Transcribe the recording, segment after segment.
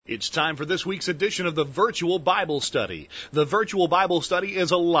It's time for this week's edition of the Virtual Bible Study. The Virtual Bible Study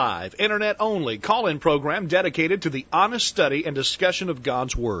is a live, internet-only call-in program dedicated to the honest study and discussion of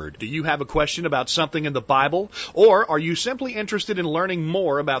God's Word. Do you have a question about something in the Bible? Or are you simply interested in learning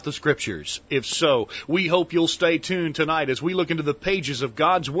more about the Scriptures? If so, we hope you'll stay tuned tonight as we look into the pages of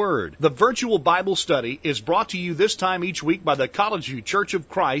God's Word. The Virtual Bible Study is brought to you this time each week by the College View Church of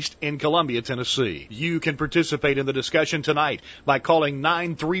Christ in Columbia, Tennessee. You can participate in the discussion tonight by calling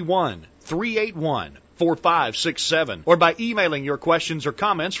 931-381-4567 or by emailing your questions or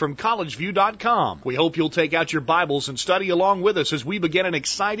comments from collegeview.com. We hope you'll take out your Bibles and study along with us as we begin an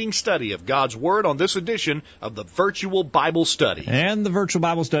exciting study of God's Word on this edition of the Virtual Bible Study. And the Virtual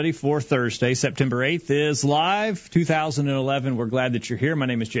Bible Study for Thursday, September 8th is live, 2011. We're glad that you're here. My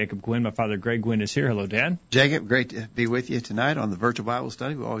name is Jacob Gwynn. My father, Greg Gwynn, is here. Hello, Dad. Jacob, great to be with you tonight on the Virtual Bible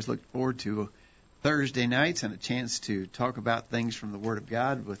Study. We always look forward to Thursday nights and a chance to talk about things from the Word of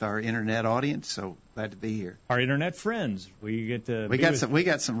God with our internet audience. So glad to be here. Our internet friends, we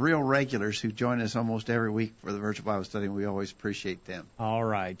got some real regulars who join us almost every week for the Virtual Bible Study, and we always appreciate them. All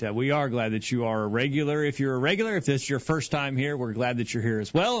right, we are glad that you are a regular. If you're a regular, if this is your first time here, we're glad that you're here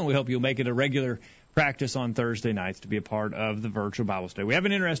as well, and we hope you'll make it a regular practice on Thursday nights to be a part of the Virtual Bible Study. We have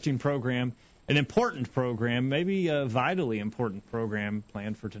an interesting program, an important program, maybe a vitally important program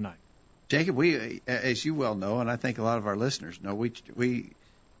planned for tonight. Jacob, we, as you well know, and I think a lot of our listeners know, we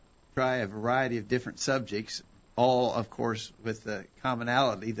try a variety of different subjects, all, of course, with the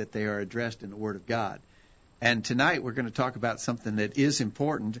commonality that they are addressed in the Word of God. And tonight we're going to talk about something that is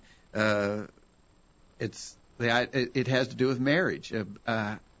important. It has to do with marriage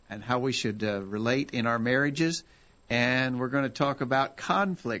and how we should relate in our marriages. And we're going to talk about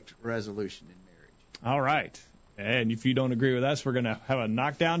conflict resolution in marriage. All right. And if you don't agree with us, we're going to have a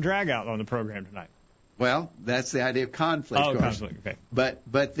knockdown drag-out on the program tonight. Well, that's the idea of conflict. Oh, conflict, okay. But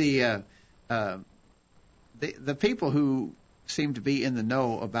the people who seem to be in the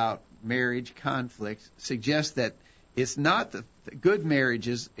know about marriage conflict suggest that it's not the good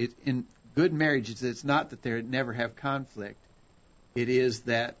marriages. In good marriages, it's not that they never have conflict. It is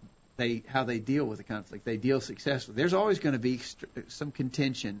that how they deal with the conflict. They deal successfully. There's always going to be some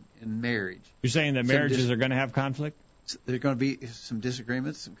contention in marriage. You're saying that marriages are going to have conflict? There's going to be some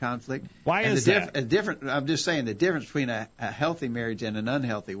disagreements, some conflict. Why is that? I'm just saying the difference between a healthy marriage and an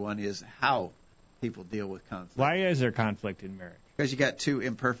unhealthy one is how people deal with conflict. Why is there conflict in marriage? Because you got two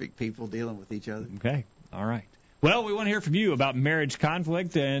imperfect people dealing with each other. Okay. All right. Well, we want to hear from you about marriage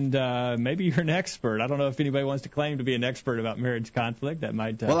conflict, and maybe you're an expert. I don't know if anybody wants to claim to be an expert about marriage conflict. That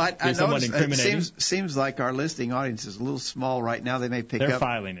might be somewhat incriminating. It seems like our listening audience is a little small right now. They may pick up. They're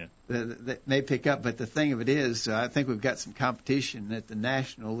filing it. They may pick up, but the thing of it is, I think we've got some competition at the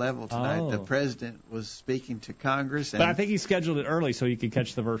national level tonight. Oh. The president was speaking to Congress, but I think he scheduled it early so he could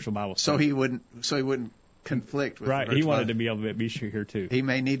catch the virtual Bible study. So he wouldn't conflict with right. He wanted to be able to be sure here too. He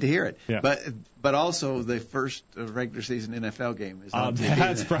may need to hear it. Yeah. But also the first regular season NFL game is on TV.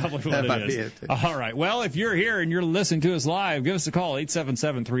 That's probably what it is. All right. Well, if you're here and you're listening to us live, give us a call,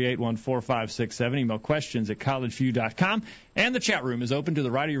 877-381-4567. Email questions at collegeview.com. And the chat room is open to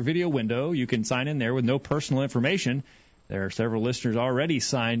the right of your video window. You can sign in there with no personal information. There are several listeners already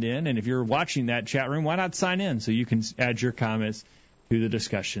signed in, and if you're watching that chat room, why not sign in so you can add your comments to the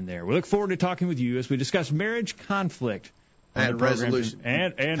discussion there. We look forward to talking with you as we discuss marriage conflict and resolution.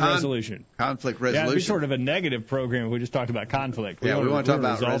 And resolution. Conflict resolution. Yeah, it'd be sort of a negative program if we just talked about conflict. We want to talk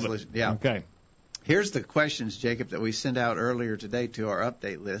about resolution. Yeah. Okay. Here's the questions, Jacob, that we sent out earlier today to our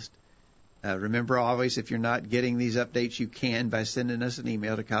update list. Remember, always, if you're not getting these updates, you can by sending us an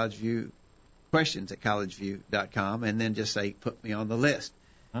email to questions at collegeview.com, and then just say, put me on the list.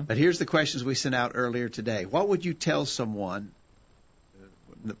 Huh? But here's the questions we sent out earlier today. What would you tell someone?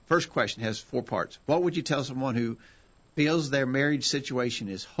 The first question has 4 parts. What would you tell someone who feels their marriage situation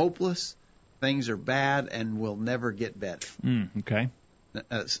is hopeless, things are bad, and will never get better? Okay.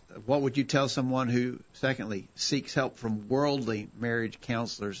 What would you tell someone who, secondly, seeks help from worldly marriage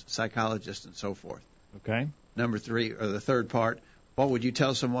counselors, psychologists, and so forth? Okay. Number 3, or the third part, what would you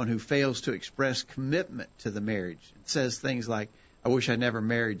tell someone who fails to express commitment to the marriage? It says things like, I wish I never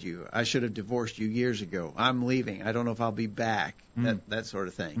married you. I should have divorced you years ago. I'm leaving. I don't know if I'll be back. That sort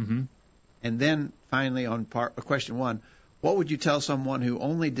of thing. Mm-hmm. And then finally on question 1, what would you tell someone who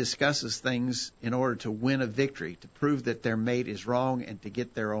only discusses things in order to win a victory, to prove that their mate is wrong and to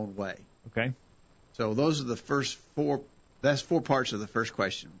get their own way? Okay. So those are the first 4. That's 4 parts of the first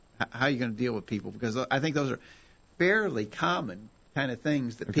question. How are you going to deal with people? Because I think those are fairly common kind of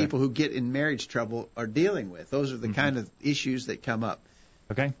things that people who get in marriage trouble are dealing with. Those are the kind of issues that come up.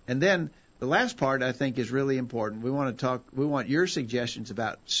 Okay. And then The last part, I think, is really important. We want your suggestions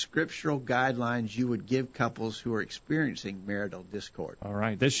about scriptural guidelines you would give couples who are experiencing marital discord. All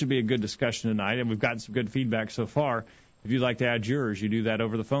right. This should be a good discussion tonight, and we've gotten some good feedback so far. If you'd like to add yours, you do that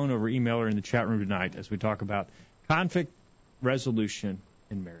over the phone, over email, or in the chat room tonight as we talk about conflict resolution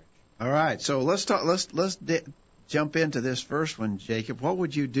in marriage. All right. So let's jump into this first one, Jacob. What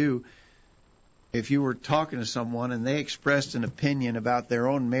would you do if you were talking to someone and they expressed an opinion about their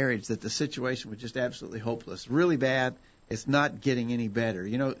own marriage that the situation was just absolutely hopeless, really bad, it's not getting any better?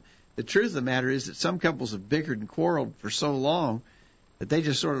 You know, the truth of the matter is that some couples have bickered and quarreled for so long that they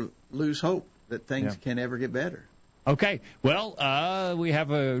just sort of lose hope that things can ever get better. Okay. Well, we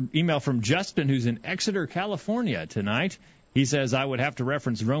have an email from Justin, who's in Exeter, California tonight. He says, I would have to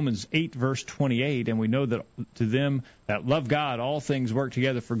reference Romans 8, verse 28, and we know that to them that love God, all things work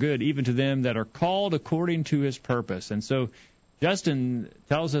together for good, even to them that are called according to his purpose. And so Justin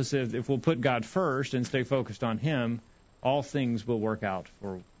tells us if we'll put God first and stay focused on him, all things will work out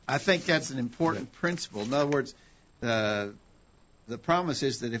for us. I think that's an important principle. In other words, the promise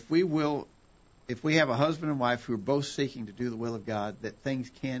is that if we have a husband and wife who are both seeking to do the will of God, that things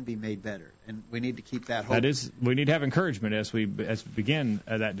can be made better, and we need to keep that hope. We need to have encouragement as we begin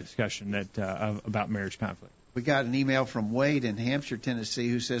that discussion about marriage conflict. We got an email from Wade in Hampshire, Tennessee,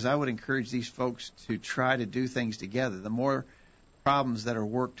 who says, I would encourage these folks to try to do things together. The more problems that are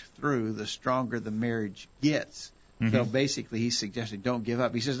worked through, the stronger the marriage gets. Mm-hmm. So basically, he's suggesting don't give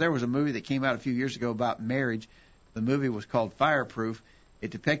up. He says there was a movie that came out a few years ago about marriage. The movie was called Fireproof.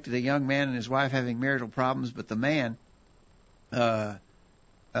 It depicted a young man and his wife having marital problems, but the man,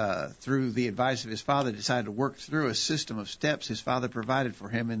 through the advice of his father, decided to work through a system of steps his father provided for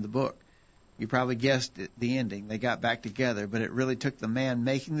him in the book. You probably guessed it, the ending. They got back together, but it really took the man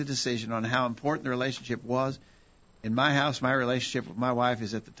making the decision on how important the relationship was. In my house, my relationship with my wife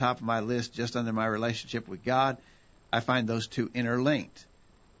is at the top of my list, just under my relationship with God. I find those two interlinked.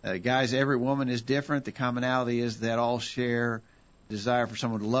 Guys, every woman is different. The commonality is that all share desire for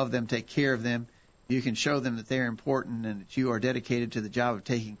someone to love them, take care of them. You can show them that they're important and that you are dedicated to the job of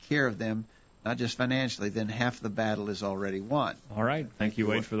taking care of them, not just financially, then half the battle is already won. All right. Thank you,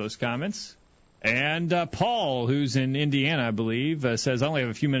 Wade, for those comments. And Paul, who's in Indiana, I believe, says, I only have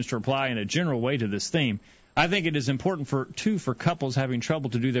a few minutes to reply in a general way to this theme. I think it is important for couples having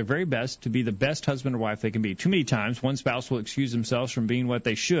trouble to do their very best to be the best husband or wife they can be. Too many times, one spouse will excuse themselves from being what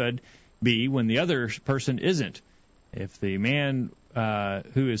they should be when the other person isn't. If the man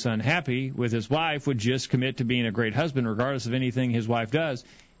who is unhappy with his wife would just commit to being a great husband regardless of anything his wife does,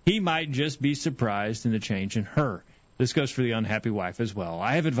 he might just be surprised in the change in her. This goes for the unhappy wife as well.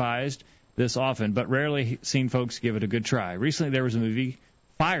 I have advised this often, but rarely seen folks give it a good try. Recently there was a movie,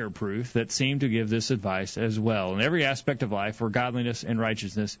 Fireproof, that seemed to give this advice as well. In every aspect of life where godliness and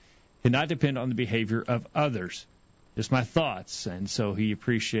righteousness cannot depend on the behavior of others. Just my thoughts. And so he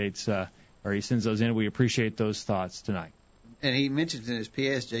appreciates or he sends those in. We appreciate those thoughts tonight. And he mentions in his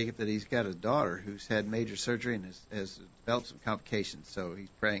PS, Jacob, that he's got a daughter who's had major surgery and has developed some complications. So he's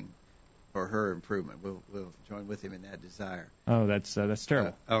praying for her improvement. We'll join with him in that desire. Oh, that's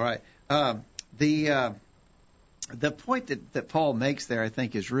terrible. All right. The point that Paul makes there, I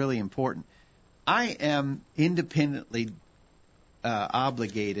think, is really important. I am independently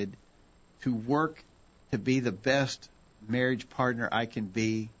obligated to work to be the best marriage partner I can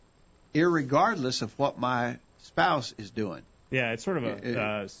be, irregardless of what my spouse is doing. Yeah, it's sort of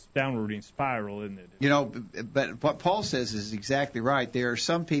a downwarding spiral, isn't it? You know, but what Paul says is exactly right. There are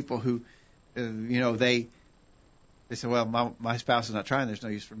some people who, they say, well, my spouse is not trying. There's no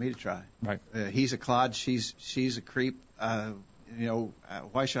use for me to try. Right. He's a clod. She's a creep.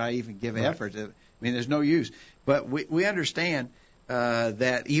 Why should I even give effort? I mean, there's no use. But we understand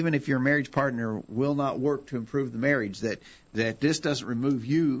that even if your marriage partner will not work to improve the marriage, that this doesn't remove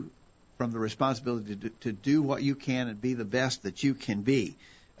you from the responsibility to do what you can and be the best that you can be.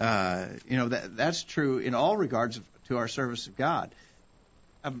 That's true in all regards to our service of God.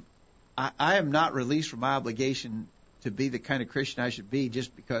 I am not released from my obligation to be the kind of Christian I should be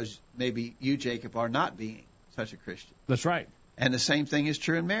just because maybe you, Jacob, are not being such a Christian. That's right. And the same thing is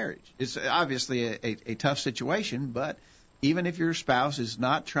true in marriage. It's obviously a tough situation, but even if your spouse is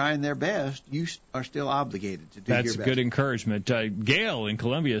not trying their best, you are still obligated to do your best. That's good encouragement. Gail in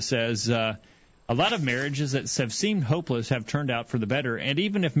Columbia says, a lot of marriages that have seemed hopeless have turned out for the better, and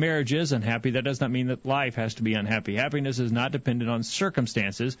even if marriage is unhappy, that does not mean that life has to be unhappy. Happiness is not dependent on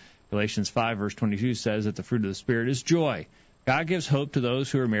circumstances. Galatians 5, verse 22 says that the fruit of the Spirit is joy. God gives hope to those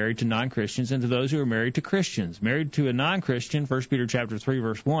who are married to non-Christians and to those who are married to Christians. Married to a non-Christian, 1 Peter chapter 3,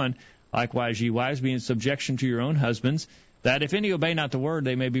 verse 1, likewise, ye wives, be in subjection to your own husbands, that if any obey not the word,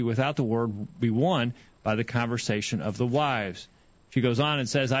 they may be without the word, be won by the conversation of the wives. She goes on and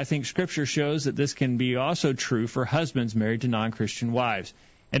says, I think Scripture shows that this can be also true for husbands married to non-Christian wives.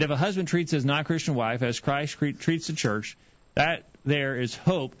 And if a husband treats his non-Christian wife as Christ treats the church, that there is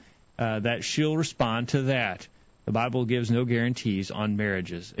hope that she'll respond to that. The Bible gives no guarantees on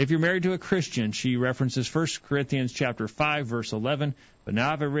marriages. If you're married to a Christian, she references 1 Corinthians chapter 5, verse 11, but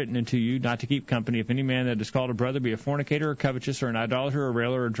now I've written unto you not to keep company if any man that is called a brother be a fornicator or covetous or an idolater or a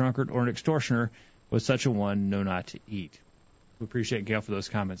railer or a drunkard or an extortioner, with such a one know not to eat. We appreciate Gail for those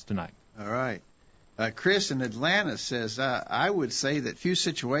comments tonight. All right. Chris in Atlanta says, I would say that few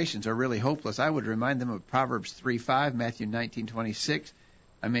situations are really hopeless. I would remind them of Proverbs 3:5, Matthew 19:26.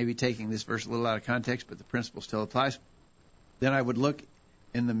 I may be taking this verse a little out of context, but the principle still applies. Then I would look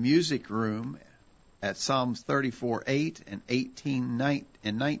in the music room at Psalms 34:8 and 18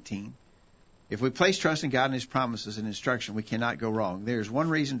 and 19. If we place trust in God and His promises and instruction, we cannot go wrong. There is one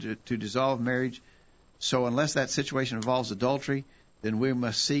reason to dissolve marriage. So unless that situation involves adultery, then we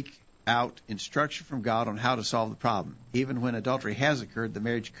must seek out instruction from God on how to solve the problem. Even when adultery has occurred, the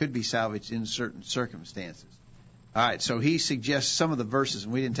marriage could be salvaged in certain circumstances. All right, so he suggests some of the verses,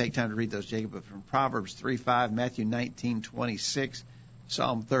 and we didn't take time to read those, Jacob, but from Proverbs 3:5, Matthew 19:26,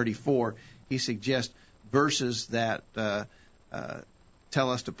 Psalm 34, he suggests verses that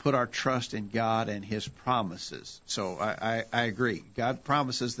tell us to put our trust in God and His promises. So I agree. God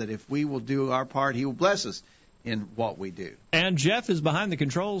promises that if we will do our part, He will bless us in what we do. And Jeff is behind the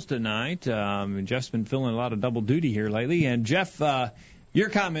controls tonight. Jeff's been filling a lot of double duty here lately. And Jeff, your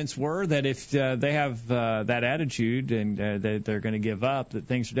comments were that if they have that attitude and that they're going to give up, that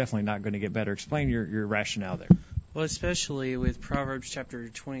things are definitely not going to get better. Explain your rationale there. Well, especially with Proverbs chapter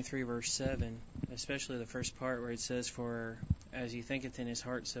 23, verse 7, especially the first part where it says, for as he thinketh in his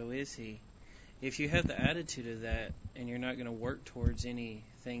heart, so is he. If you have the attitude of that and you're not going to work towards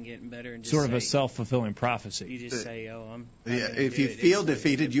anything getting better and just sort of a self-fulfilling prophecy. You just say, I'm if you feel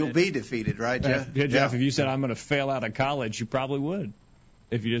defeated, you'll be defeated, right, Jeff? Yeah, Jeff, if you said, I'm going to fail out of college, you probably would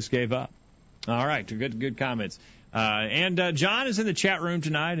if you just gave up. All right, good comments. And John is in the chat room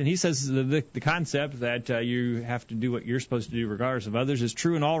tonight, and he says the concept that you have to do what you're supposed to do regardless of others is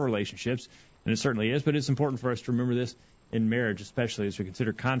true in all relationships, and it certainly is, but it's important for us to remember this in marriage, especially as we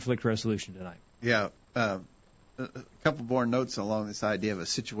consider conflict resolution tonight. Yeah, a couple more notes along this idea of a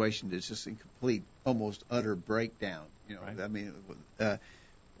situation that's just in complete, almost utter breakdown. You know, right. I mean,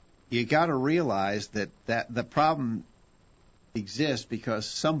 you got to realize that the problem exists because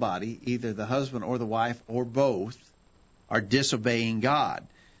somebody, either the husband or the wife or both, are disobeying God.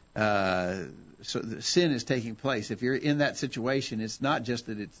 So the sin is taking place. If you're in that situation, it's not just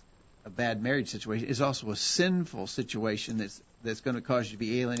that it's a bad marriage situation. It's also a sinful situation that's going to cause you to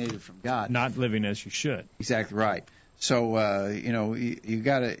be alienated from God. Not living as you should. Exactly right. So you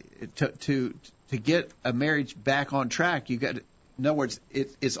got to get a marriage back on track. You got, in other words,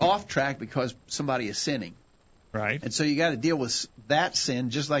 it's off track because somebody is sinning. Right. And so you got to deal with that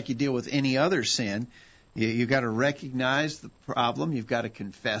sin just like you deal with any other sin. You got to recognize the problem. You've got to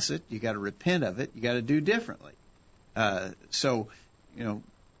confess it. You got to repent of it. You got to do differently. So,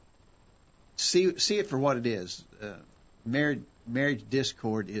 see it for what it is. Marriage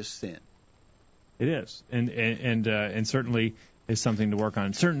discord is sin. It is, and certainly is something to work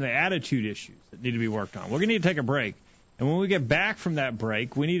on. Certainly attitude issues that need to be worked on. We're going to need to take a break, and when we get back from that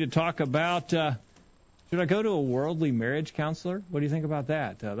break, we need to talk about. Should I go to a worldly marriage counselor? What do you think about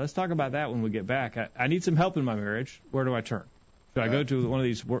that? Let's talk about that when we get back. I need some help in my marriage. Where do I turn? Should I go to one of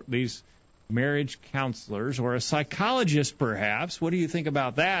these marriage counselors or a psychologist, perhaps? What do you think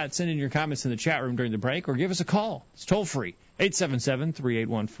about that? Send in your comments in the chat room during the break or give us a call. It's toll-free,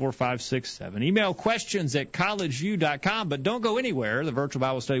 877-381-4567. Email questions at collegeview.com, but don't go anywhere. The virtual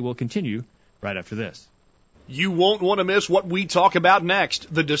Bible study will continue right after this. You won't want to miss what we talk about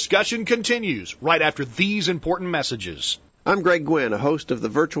next. The discussion continues right after these important messages. I'm Greg Gwynn, a host of the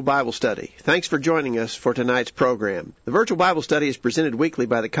Virtual Bible Study. Thanks for joining us for tonight's program. The Virtual Bible Study is presented weekly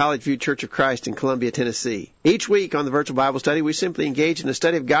by the College View Church of Christ in Columbia, Tennessee. Each week on the Virtual Bible Study, we simply engage in a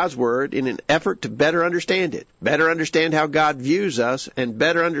study of God's Word in an effort to better understand it, better understand how God views us, and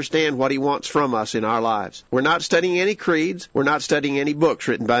better understand what He wants from us in our lives. We're not studying any creeds. We're not studying any books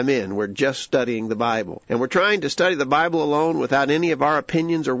written by men. We're just studying the Bible. And we're trying to study the Bible alone without any of our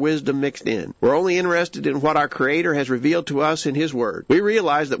opinions or wisdom mixed in. We're only interested in what our Creator has revealed to us in His Word. We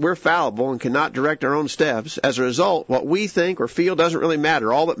realize that we're fallible and cannot direct our own steps. As a result, what we think or feel doesn't really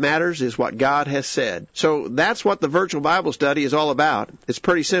matter. All that matters is what God has said. So that's what the Virtual Bible Study is all about. It's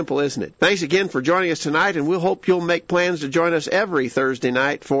pretty simple, isn't it? Thanks again for joining us tonight, and we'll hope you'll make plans to join us every Thursday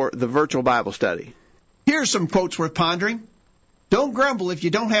night for the Virtual Bible Study. Here's some quotes worth pondering. Don't grumble if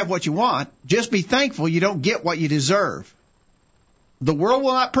you don't have what you want. Just be thankful you don't get what you deserve. The world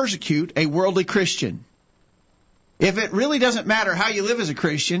will not persecute a worldly Christian. If it really doesn't matter how you live as a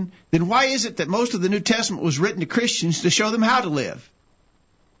Christian, then why is it that most of the New Testament was written to Christians to show them how to live?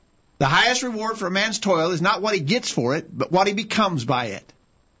 The highest reward for a man's toil is not what he gets for it, but what he becomes by it.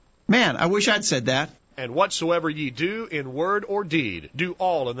 Man, I wish I'd said that. And whatsoever ye do in word or deed, do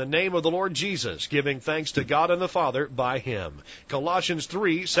all in the name of the Lord Jesus, giving thanks to God and the Father by him. Colossians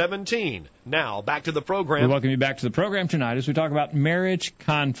 3:17. Now, back to the program. We welcome you back to the program tonight as we talk about marriage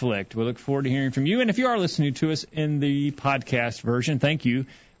conflict. We look forward to hearing from you. And if you are listening to us in the podcast version, thank you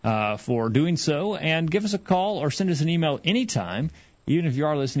for doing so. And give us a call or send us an email anytime. Even if you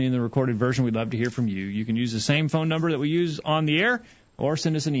are listening in the recorded version, we'd love to hear from you. You can use the same phone number that we use on the air or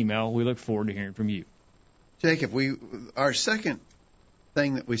send us an email. We look forward to hearing from you. Jacob, our second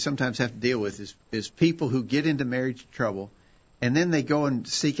thing that we sometimes have to deal with is people who get into marriage trouble, and then they go and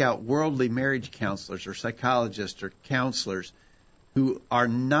seek out worldly marriage counselors or psychologists or counselors who are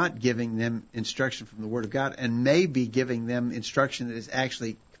not giving them instruction from the Word of God and may be giving them instruction that is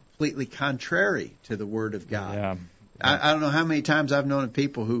actually completely contrary to the Word of God. Yeah. I don't know how many times I've known of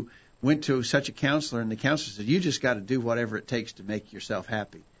people who went to such a counselor, and the counselor said, you just got to do whatever it takes to make yourself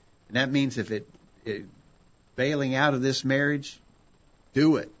happy. And that means if it bailing out of this marriage,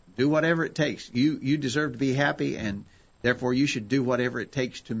 do it. Do whatever it takes. You deserve to be happy, and therefore you should do whatever it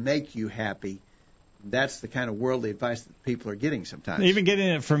takes to make you happy. That's the kind of worldly advice that people are getting sometimes. Even getting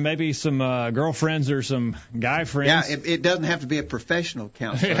it from maybe some girlfriends or some guy friends. Yeah, it doesn't have to be a professional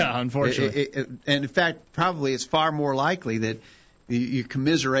counselor. Yeah, unfortunately. And in fact, probably it's far more likely that you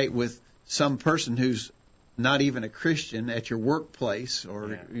commiserate with some person who's not even a Christian at your workplace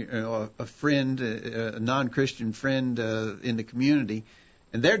or a friend, a non-Christian friend in the community,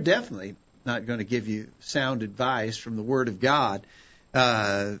 and they're definitely not going to give you sound advice from the Word of God.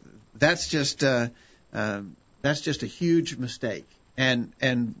 That's just a huge mistake.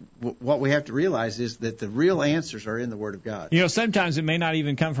 And what we have to realize is that the real answers are in the Word of God. You know, sometimes it may not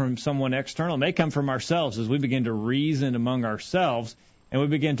even come from someone external. It may come from ourselves as we begin to reason among ourselves. And we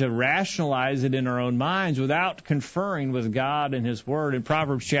begin to rationalize it in our own minds without conferring with God and His Word. In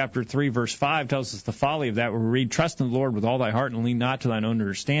Proverbs chapter 3, verse 5 tells us the folly of that, where we read, trust in the Lord with all thy heart and lean not to thine own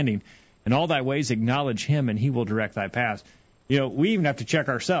understanding. In all thy ways acknowledge Him, and He will direct thy paths. You know, we even have to check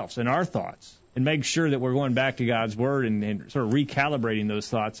ourselves and our thoughts and make sure that we're going back to God's Word and sort of recalibrating those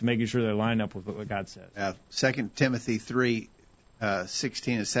thoughts and making sure they line up with what God says. 2 Timothy 3,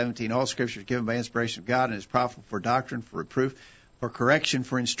 16 and 17, all Scripture is given by inspiration of God and is profitable for doctrine, for reproof, for correction,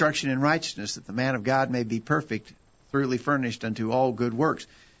 for instruction in righteousness, that the man of God may be perfect, thoroughly furnished unto all good works.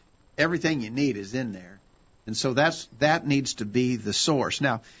 Everything you need is in there. And so that needs to be the source.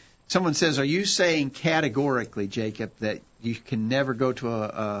 Now, someone says, are you saying categorically, Jacob, that you can never go to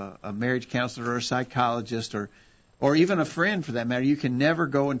a marriage counselor or a psychologist or even a friend for that matter? You can never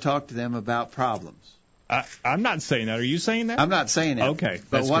go and talk to them about problems. I'm not saying that. Are you saying that? I'm not saying that. Okay.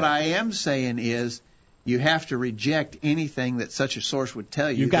 But what I am saying is, you have to reject anything that such a source would tell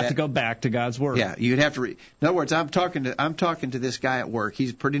you. You've got to go back to God's Word. Yeah, you'd have to. In other words, I'm talking to this guy at work.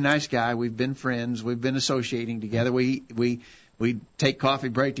 He's a pretty nice guy. We've been friends. We've been associating together. We take coffee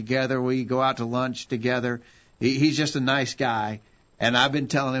break together. We go out to lunch together. He's just a nice guy, and I've been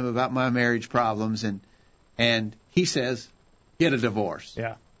telling him about my marriage problems, and he says, get a divorce.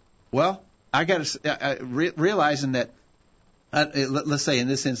 Yeah. Well, I got to realizing that. Let's say in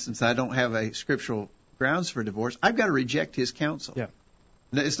this instance, I don't have a scriptural grounds for divorce, I've got to reject his counsel. Yeah.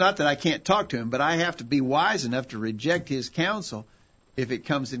 It's not that I can't talk to him, but I have to be wise enough to reject his counsel if it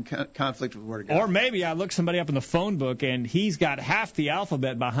comes in conflict with the Word of God. Or maybe I look somebody up in the phone book, and he's got half the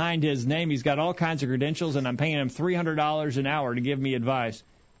alphabet behind his name. He's got all kinds of credentials, and I'm paying him $300 an hour to give me advice.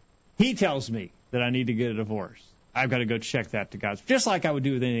 He tells me that I need to get a divorce. I've got to go check that to God's, just like I would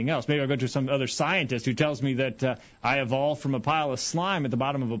do with anything else. Maybe I'll go to some other scientist who tells me that I evolved from a pile of slime at the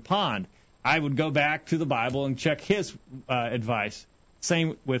bottom of a pond. I would go back to the Bible and check his advice.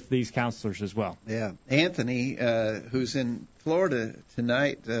 Same with these counselors as well. Yeah. Anthony, who's in Florida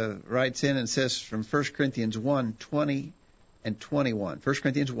tonight, writes in and says from 1 Corinthians 1, 20 and 21. 1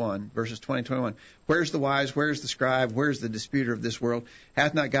 Corinthians 1, verses 20 and 21. Where's the wise? Where's the scribe? Where's the disputer of this world?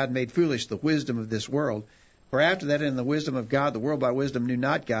 Hath not God made foolish the wisdom of this world? For after that, in the wisdom of God, the world by wisdom knew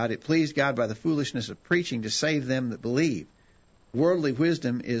not God. It pleased God by the foolishness of preaching to save them that believe. Worldly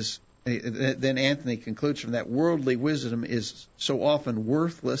wisdom is... Then Anthony concludes from that, worldly wisdom is so often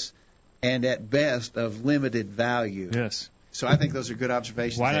worthless and at best of limited value. Yes. So I think those are good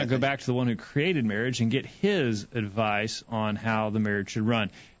observations. Why not go back to the one who created marriage and get his advice on how the marriage should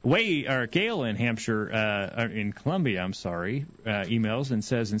run? Gail in in Columbia, emails and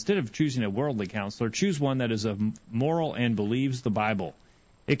says, instead of choosing a worldly counselor, choose one that is moral and believes the Bible.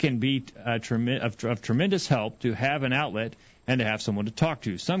 It can be of tremendous help to have an outlet and to have someone to talk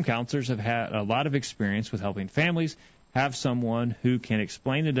to. Some counselors have had a lot of experience with helping families. Have someone who can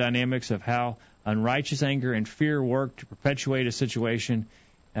explain the dynamics of how unrighteous anger and fear work to perpetuate a situation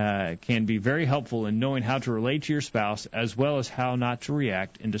can be very helpful in knowing how to relate to your spouse as well as how not to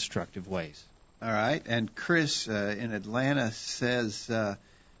react in destructive ways. All right. And Chris in Atlanta says,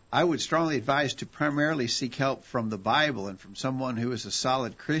 I would strongly advise to primarily seek help from the Bible and from someone who is a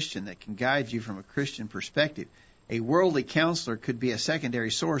solid Christian that can guide you from a Christian perspective. A worldly counselor could be a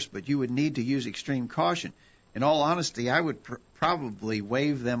secondary source, but you would need to use extreme caution. In all honesty, I would probably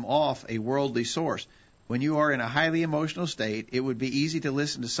wave them off a worldly source. When you are in a highly emotional state, it would be easy to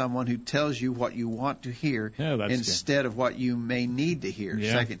listen to someone who tells you what you want to hear instead of what you may need to hear.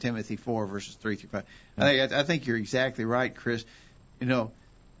 Yeah. 2 Timothy 4, verses 3 through 5. I think you're exactly right, Chris.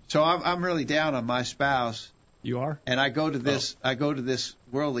 So I'm really down on my spouse. You are? And I go to this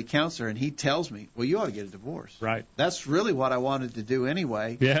worldly counselor, and he tells me, well, you ought to get a divorce. Right. That's really what I wanted to do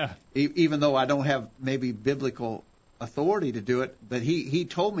anyway. Yeah. Even though I don't have maybe biblical authority to do it, but he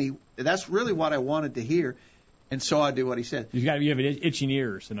told me that's really what I wanted to hear, and so I do what he said. You have itching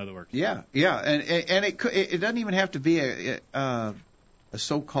ears, in other words. Yeah, and it doesn't even have to be a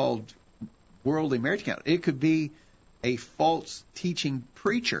so-called worldly marriage counselor. It could be a false teaching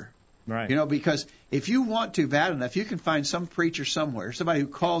preacher. Right. Because if you want to bad enough, you can find some preacher somewhere, somebody who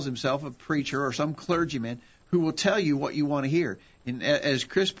calls himself a preacher or some clergyman who will tell you what you want to hear. And as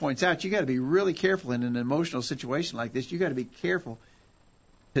Chris points out, you got to be really careful in an emotional situation like this. You got to be careful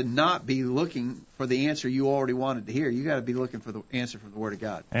to not be looking for the answer you already wanted to hear. You got to be looking for the answer from the Word of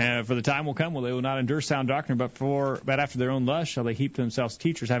God. And for the time will come when they will not endure sound doctrine, but after their own lust shall they heap to themselves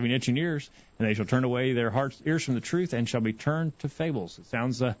teachers having itching ears, and they shall turn away their ears from the truth and shall be turned to fables. It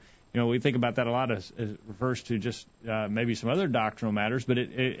sounds, we think about that a lot as it refers to just maybe some other doctrinal matters, but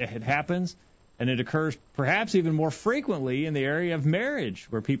it happens, and it occurs perhaps even more frequently in the area of marriage,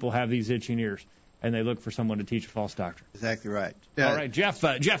 where people have these itching ears, and they look for someone to teach a false doctrine. Exactly right. All right,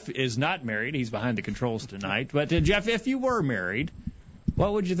 Jeff is not married. He's behind the controls tonight. But, Jeff, if you were married,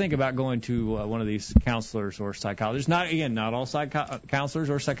 what would you think about going to one of these counselors or psychologists? Not all counselors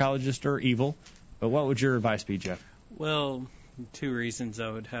or psychologists are evil, but what would your advice be, Jeff? Well, two reasons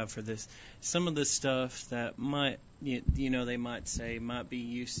I would have for this. Some of the stuff that might, they might say might be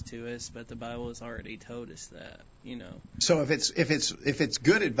used to us, but the Bible has already told us that, So if it's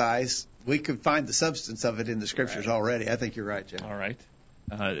good advice, we could find the substance of it in the Scriptures already. I think you're right, Jeff. All right.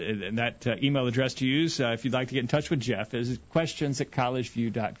 And that email address to use, if you'd like to get in touch with Jeff, is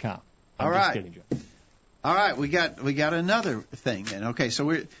questions@collegeview.com. All right. right. Kidding, Jeff. All right, we got another thing then. Okay,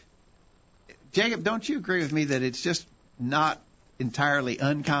 so Jacob, don't you agree with me that it's just not entirely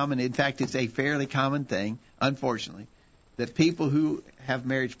uncommon? In fact, it's a fairly common thing, unfortunately, that people who have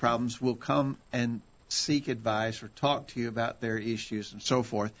marriage problems will come and seek advice or talk to you about their issues and so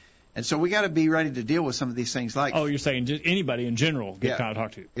forth. And so we got to be ready to deal with some of these things. Like, you're saying just anybody in general get kind of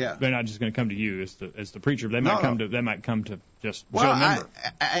talk to. Yeah, they're not just going to come to you as the preacher. They might come to just show a member.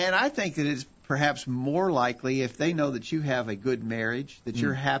 I think that it's perhaps more likely if they know that you have a good marriage, that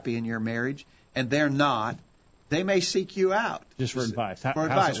you're happy in your marriage, and they're not. They may seek you out just for advice.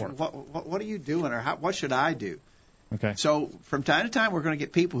 How's it work? What are you doing, or what should I do? Okay. So from time to time, we're going to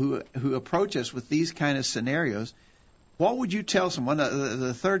get people who approach us with these kind of scenarios. What would you tell someone?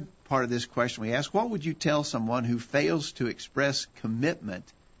 The third part of this question we ask: what would you tell someone who fails to express commitment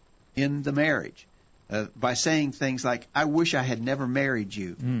in the marriage by saying things like, "I wish I had never married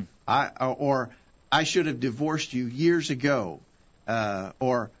you," or "I should have divorced you years ago,"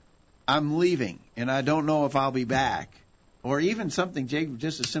 or "I'm leaving and I don't know if I'll be back," or even something, Jacob,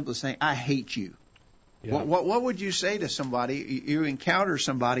 just as simple as saying, "I hate you." Yeah. What would you say to somebody? You encounter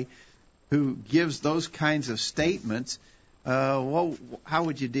somebody who gives those kinds of statements. How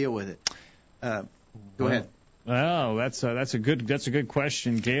would you deal with it? Go ahead. Well, that's a good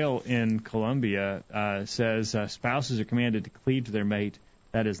question. Gail in Columbia says spouses are commanded to cleave to their mate.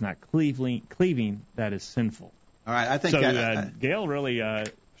 That is not cleaving. That is sinful. All right, I think so. Gail really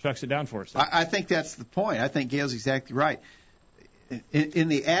shucks it down for us. I think that's the point. I think Gail's exactly right. In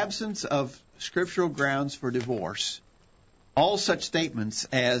the absence of scriptural grounds for divorce, all such statements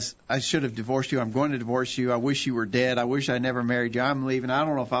as, "I should have divorced you," "I'm going to divorce you," "I wish you were dead," "I wish I never married you," "I'm leaving," "I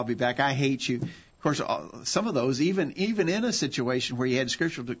don't know if I'll be back," "I hate you." Of course, some of those, even in a situation where you had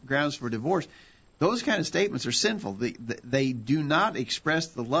scriptural grounds for divorce, those kind of statements are sinful. They do not express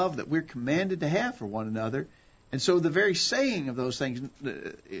the love that we're commanded to have for one another. And so the very saying of those things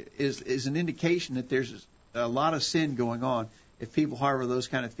is an indication that there's a lot of sin going on if people harbor those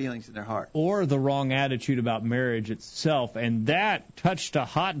kind of feelings in their heart. Or the wrong attitude about marriage itself. And that touched a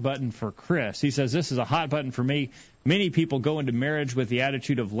hot button for Chris. He says, this is a hot button for me. Many people go into marriage with the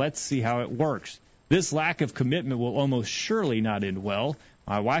attitude of, let's see how it works. This lack of commitment will almost surely not end well.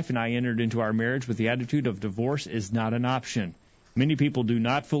 My wife and I entered into our marriage with the attitude of divorce is not an option. Many people do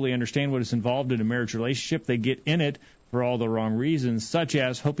not fully understand what is involved in a marriage relationship. They get in it for all the wrong reasons, such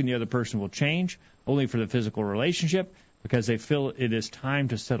as hoping the other person will change, only for the physical relationship, because they feel it is time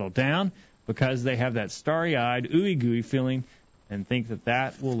to settle down, because they have that starry-eyed, ooey-gooey feeling and think that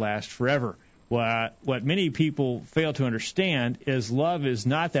that will last forever. What many people fail to understand is love is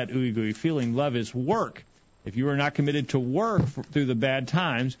not that ooey-gooey feeling. Love is work. If you are not committed to work through the bad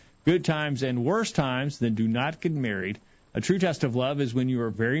times, good times, and worse times, then do not get married. A true test of love is when you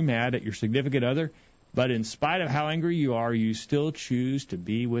are very mad at your significant other, but in spite of how angry you are, you still choose to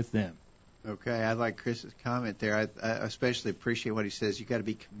be with them. Okay, I like Chris's comment there. I especially appreciate what he says. You got to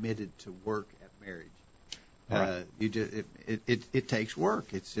be committed to work at marriage. Right. It takes work.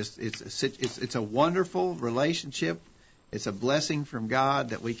 It's a wonderful relationship. It's a blessing from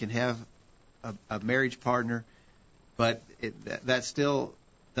God that we can have a marriage partner, but that still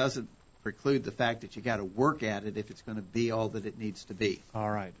doesn't preclude the fact that you got to work at it if it's going to be all that it needs to be. All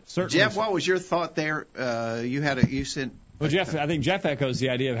right, certainly. Jeff, what was your thought there? You sent. Well, Jeff, I think Jeff echoes the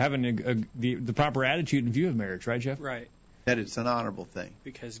idea of having the proper attitude and view of marriage, right, Jeff? Right. That it's an honorable thing.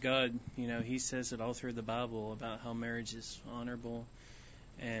 Because God, He says it all through the Bible about how marriage is honorable.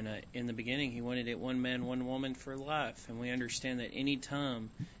 And in the beginning, He wanted it one man, one woman for life. And we understand that any time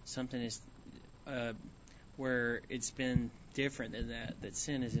something is where it's been different than that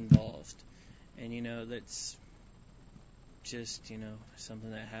sin is involved. And, that's just,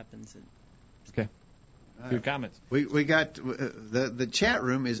 something that happens. Okay. Good comments. We got the chat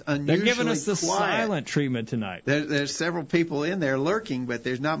room is unusually They're giving us the quiet. Silent treatment tonight. There's several people in there lurking, but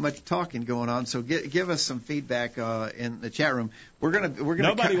there's not much talking going on. So give us some feedback in the chat room. We're gonna.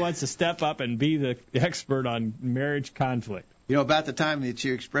 Nobody wants to step up and be the expert on marriage conflict. About the time that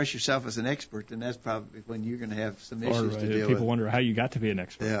you express yourself as an expert, then that's probably when you're going to have some issues to deal with. People wonder how you got to be an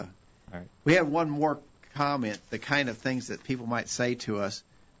expert. Yeah. All right. We have one more comment. The kind of things that people might say to us,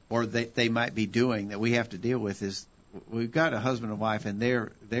 or they might be doing that we have to deal with is we've got a husband and wife, and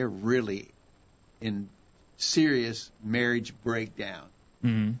they're really in serious marriage breakdown.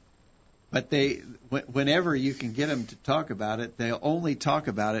 Mm-hmm. But whenever you can get them to talk about it, they'll only talk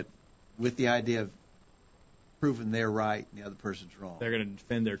about it with the idea of proving they're right and the other person's wrong. They're going to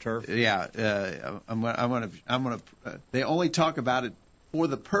defend their turf. Yeah, I'm going to. They only talk about it for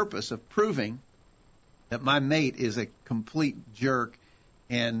the purpose of proving that my mate is a complete jerk,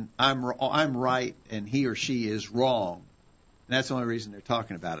 and I'm right and he or she is wrong. And that's the only reason they're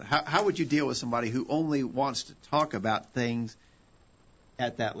talking about it. How would you deal with somebody who only wants to talk about things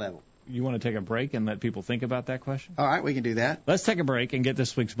at that level? You want to take a break and let people think about that question? All right, we can do that. Let's take a break and get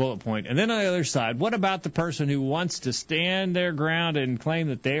this week's bullet point. And then on the other side, what about the person who wants to stand their ground and claim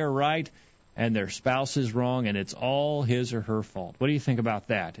that they are right and their spouse is wrong and it's all his or her fault? What do you think about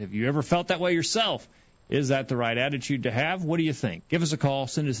that? Have you ever felt that way yourself? Is that the right attitude to have? What do you think? Give us a call,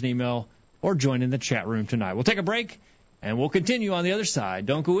 send us an email, or join in the chat room tonight. We'll take a break, and we'll continue on the other side.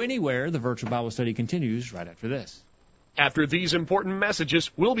 Don't go anywhere. The virtual Bible study continues right after this. After these important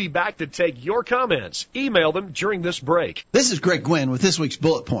messages, we'll be back to take your comments. Email them during this break. This is Greg Gwynn with this week's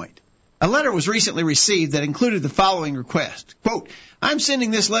bullet point. A letter was recently received that included the following request. Quote, I'm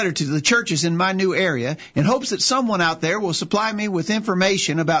sending this letter to the churches in my new area in hopes that someone out there will supply me with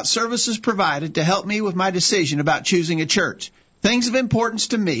information about services provided to help me with my decision about choosing a church. Things of importance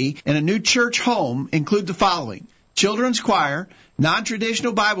to me in a new church home include the following: children's choir,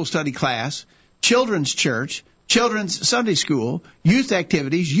 non-traditional Bible study class, children's church, children's Sunday school, youth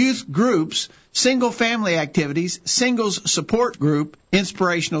activities, youth groups, single family activities, singles support group,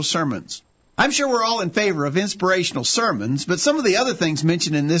 inspirational sermons. I'm sure we're all in favor of inspirational sermons, but some of the other things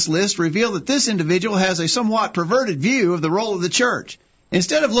mentioned in this list reveal that this individual has a somewhat perverted view of the role of the church.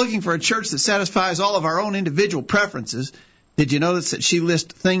 Instead of looking for a church that satisfies all of our own individual preferences, did you notice that she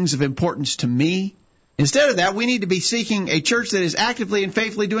lists things of importance to me? Instead of that, we need to be seeking a church that is actively and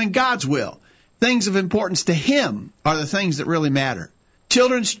faithfully doing God's will. Things of importance to Him are the things that really matter.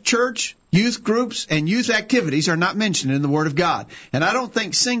 Children's church, youth groups, and youth activities are not mentioned in the Word of God. And I don't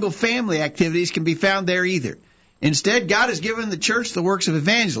think single-family activities can be found there either. Instead, God has given the church the works of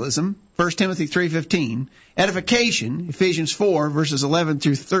evangelism, 1 Timothy 3:15, edification, Ephesians 4, verses 11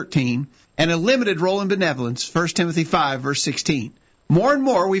 through 13, and a limited role in benevolence, 1 Timothy 5, verse 16. More and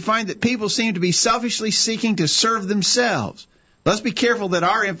more, we find that people seem to be selfishly seeking to serve themselves. Let's be careful that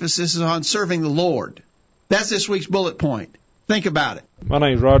our emphasis is on serving the Lord. That's this week's bullet point. Think about it. My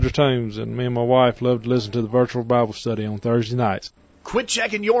name's Roger Toombs, and me and my wife love to listen to the virtual Bible study on Thursday nights. Quit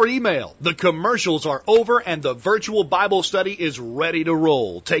checking your email. The commercials are over and the virtual Bible study is ready to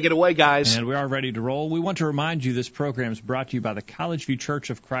roll. Take it away, guys. And we are ready to roll. We want to remind you this program is brought to you by the College View Church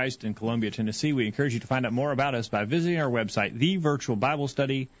of Christ in Columbia, Tennessee. We encourage you to find out more about us by visiting our website,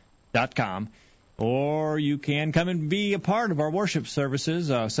 thevirtualbiblestudy.com. Or you can come and be a part of our worship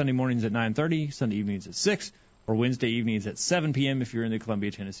services Sunday mornings at 9:30, Sunday evenings at 6, or Wednesday evenings at 7 p.m. if you're in the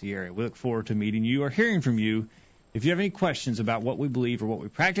Columbia, Tennessee area. We look forward to meeting you or hearing from you. If you have any questions about what we believe or what we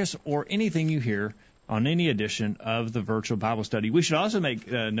practice or anything you hear on any edition of the virtual Bible study, we should also make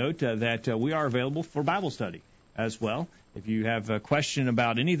note that we are available for Bible study as well. If you have a question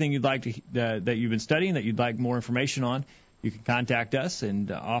about anything you'd like to that you've been studying that you'd like more information on, you can contact us and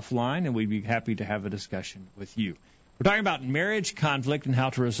offline, and we'd be happy to have a discussion with you. We're talking about marriage conflict and how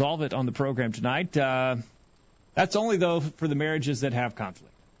to resolve it on the program tonight. That's only, though, for the marriages that have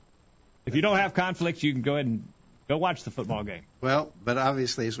conflict. If you don't have conflict, you can go ahead and go watch the football game. Well, but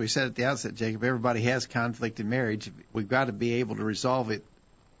obviously, as we said at the outset, Jacob, everybody has conflict in marriage. We've got to be able to resolve it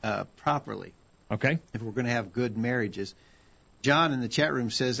properly. Okay. If we're going to have good marriages. John in the chat room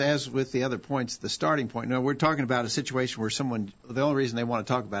says, as with the other points, the starting point. No, we're talking about a situation where someone, the only reason they want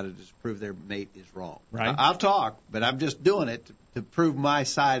to talk about it is to prove their mate is wrong. Right. I'll talk, but I'm just doing it to prove my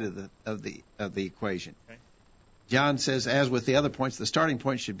side of the equation. Okay. John says, as with the other points, the starting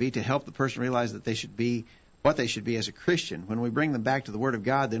point should be to help the person realize that they should be what they should be as a Christian. When we bring them back to the Word of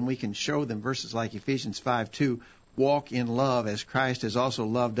God, then we can show them verses like Ephesians 5:2, walk in love as Christ has also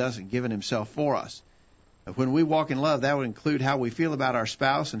loved us and given himself for us. When we walk in love, that would include how we feel about our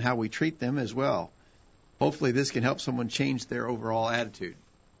spouse and how we treat them as well. Hopefully this can help someone change their overall attitude.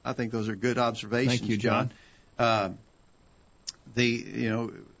 I think those are good observations, Thank you, John.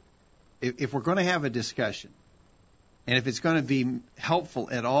 If we're going to have a discussion, and if it's going to be helpful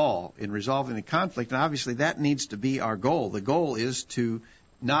at all in resolving the conflict, and obviously that needs to be our goal. The goal is to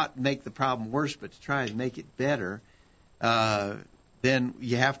not make the problem worse, but to try and make it better. Then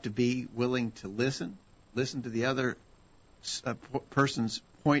you have to be willing to listen to the other person's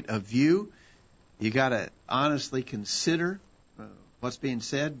point of view. You got to honestly consider what's being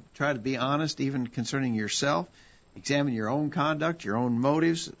said. Try to be honest, even concerning yourself. Examine your own conduct, your own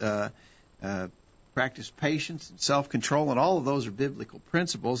motives. Practice patience and self-control, and all of those are biblical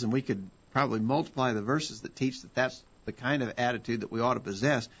principles, and we could probably multiply the verses that teach that that's the kind of attitude that we ought to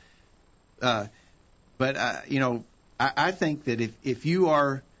possess. I think that if you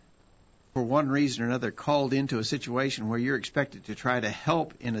are, for one reason or another, called into a situation where you're expected to try to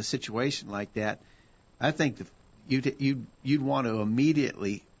help in a situation like that, I think that you'd want to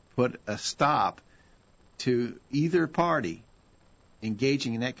immediately put a stop to either party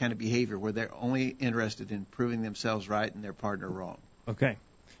engaging in that kind of behavior where they're only interested in proving themselves right and their partner wrong. Okay.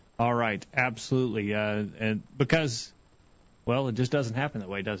 All right. Absolutely. And because, well, it just doesn't happen that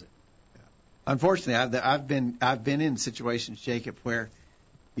way, does it? Unfortunately, I've been in situations, Jacob, where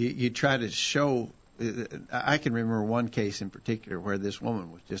you try to show. I can remember one case in particular where this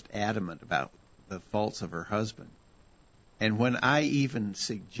woman was just adamant about the faults of her husband, and when I even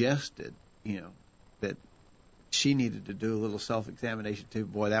suggested, that she needed to do a little self-examination too,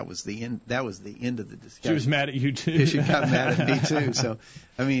 boy, that was the end. That was the end of the discussion. She was mad at you too. She got mad at me too. So,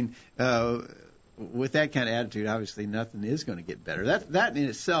 I mean, with that kind of attitude, obviously nothing is going to get better. That in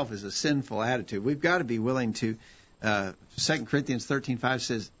itself is a sinful attitude. We've got to be willing to. 2 Corinthians 13:5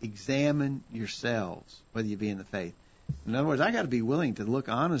 says, "Examine yourselves, whether you be in the faith." In other words, I got to be willing to look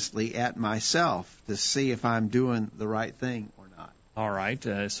honestly at myself to see if I'm doing the right thing or not. All right,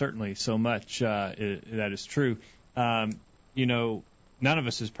 certainly so much that is true. None of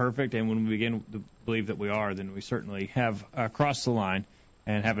us is perfect, and when we begin to believe that we are, then we certainly have crossed the line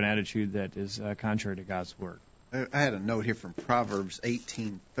and have an attitude that is contrary to God's Word. I had a note here from Proverbs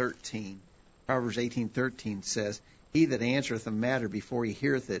 18:13. Proverbs 18:13 says, "He that answereth a matter before he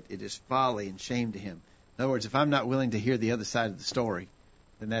heareth it, it is folly and shame to him." In other words, if I'm not willing to hear the other side of the story,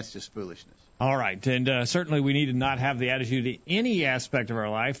 then that's just foolishness. All right, and certainly we need to not have the attitude in any aspect of our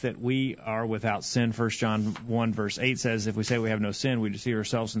life that we are without sin. 1 John 1 verse 8 says, if we say we have no sin, we deceive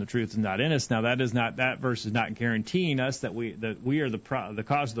ourselves and the truth is not in us. Now that verse is not guaranteeing us that we are the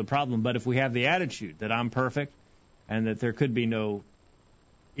cause of the problem, but if we have the attitude that I'm perfect and that there could be no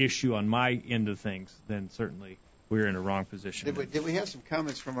issue on my end of things, then certainly we're in a wrong position. Did we have some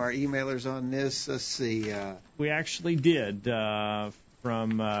comments from our emailers on this? Let's see. We actually did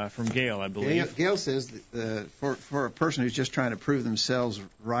from Gail, I believe. Gail says that, for a person who's just trying to prove themselves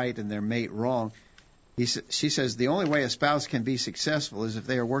right and their mate wrong, she says the only way a spouse can be successful is if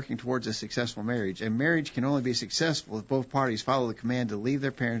they are working towards a successful marriage. A marriage can only be successful if both parties follow the command to leave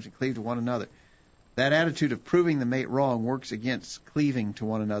their parents and cleave to one another. That attitude of proving the mate wrong works against cleaving to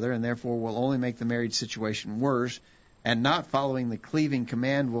one another and therefore will only make the marriage situation worse, and not following the cleaving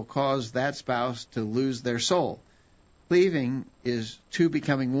command will cause that spouse to lose their soul. Cleaving is two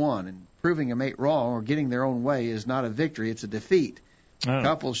becoming one, and proving a mate wrong or getting their own way is not a victory, it's a defeat. Oh.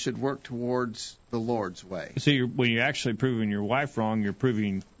 Couples should work towards the Lord's way. So when you're actually proving your wife wrong, you're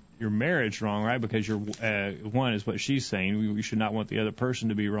proving your marriage wrong, right? Because you're one is what she's saying. We should not want the other person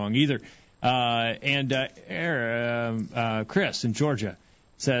to be wrong either. Chris in Georgia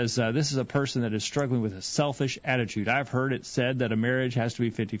says, this is a person that is struggling with a selfish attitude. I've heard it said that a marriage has to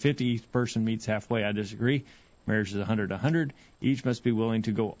be 50-50. Each person meets halfway. I disagree. Marriage is 100-100. Each must be willing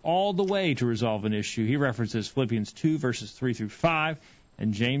to go all the way to resolve an issue. He references Philippians 2, verses 3 through 5,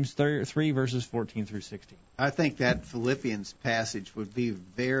 and James 3, verses 14 through 16. I think that Philippians passage would be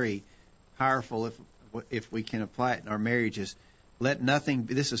very powerful if we can apply it in our marriages. Let nothing,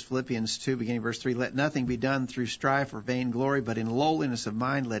 this is Philippians 2, beginning verse 3, let nothing be done through strife or vainglory, but in lowliness of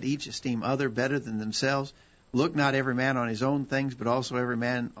mind let each esteem other better than themselves. Look not every man on his own things, but also every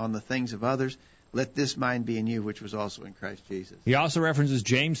man on the things of others. Let this mind be in you, which was also in Christ Jesus. He also references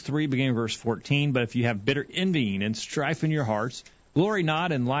James 3, beginning verse 14, but if you have bitter envying and strife in your hearts, glory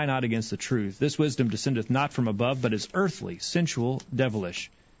not and lie not against the truth. This wisdom descendeth not from above, but is earthly, sensual, devilish.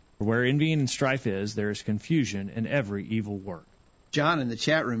 For where envying and strife is, there is confusion in every evil work. John in the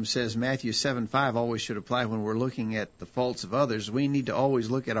chat room says Matthew 7:5 always should apply when we're looking at the faults of others. We need to always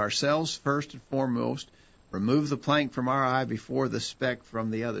look at ourselves first and foremost. Remove the plank from our eye before the speck from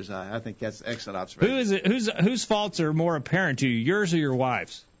the other's eye. I think that's an excellent observation. Who is it? Whose faults are more apparent to you, yours or your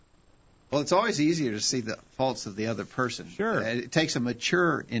wife's? Well, it's always easier to see the faults of the other person. Sure. It takes a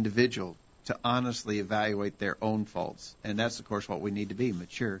mature individual to honestly evaluate their own faults, and that's, of course, what we need to be,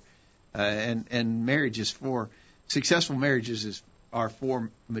 mature. And marriage is successful marriages are for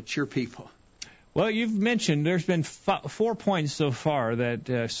mature people. Well, you've mentioned there's been 4 points so far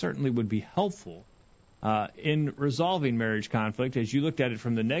that certainly would be helpful in resolving marriage conflict, as you looked at it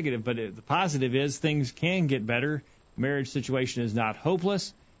from the negative, but the positive is things can get better. Marriage situation is not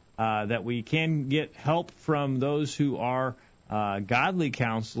hopeless, that we can get help from those who are godly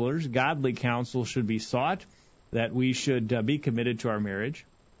counselors. Godly counsel should be sought, that we should be committed to our marriage,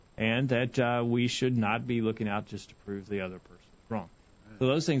 and that we should not be looking out just to prove the other person wrong. So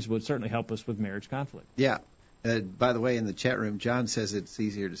those things would certainly help us with marriage conflict. Yeah. By the way, in the chat room, John says it's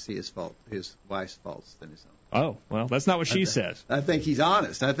easier to see his wife's faults than his own. Oh, well, that's not what she says. I think he's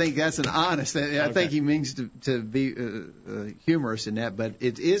honest. I think that's an honest. I think he means to be humorous in that, but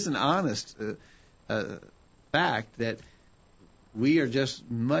it is an honest fact that we are just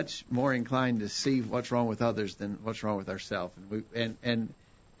much more inclined to see what's wrong with others than what's wrong with ourselves. And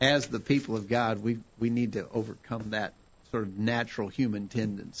as the people of God, we need to overcome that sort of natural human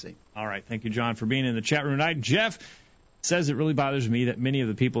tendency. All right. Thank you, John, for being in the chat room tonight. Jeff says it really bothers me that many of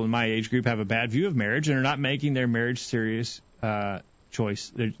the people in my age group have a bad view of marriage and are not making their marriage choice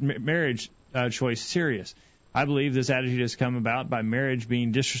serious. I believe this attitude has come about by marriage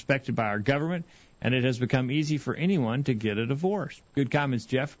being disrespected by our government, and it has become easy for anyone to get a divorce. Good comments,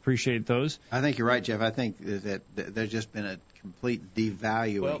 Jeff. Appreciate those. I think you're right, Jeff. I think that there's just been a complete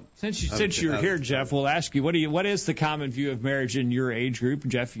devaluing. Well, since you're here, Jeff, we'll ask you what is the common view of marriage in your age group?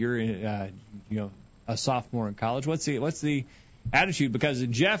 Jeff, you're a sophomore in college. What's the attitude? Because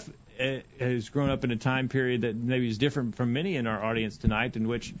Jeff has grown up in a time period that maybe is different from many in our audience tonight, in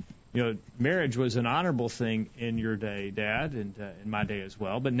which marriage was an honorable thing in your day, Dad, and in my day as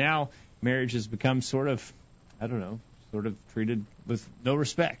well. But now marriage has become sort of treated with no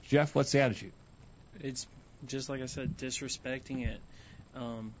respect. Jeff, what's the attitude? It's just like I said, disrespecting it.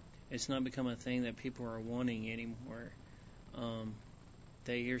 It's not become a thing that people are wanting anymore.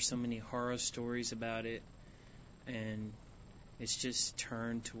 They hear so many horror stories about it, and it's just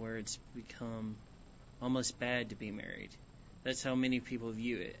turned to where it's become almost bad to be married. That's how many people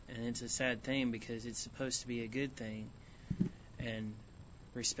view it, and it's a sad thing because it's supposed to be a good thing and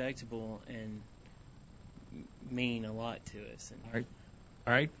respectable and mean a lot to us.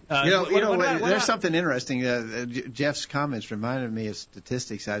 All right. There's something interesting. Jeff's comments reminded me of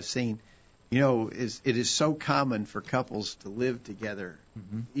statistics I've seen. It is so common for couples to live together,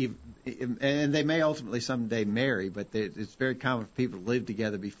 and they may ultimately someday marry, but it's very common for people to live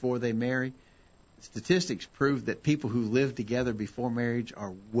together before they marry. statistics prove that people who live together before marriage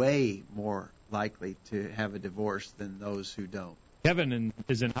are way more likely to have a divorce than those who don't. Kevin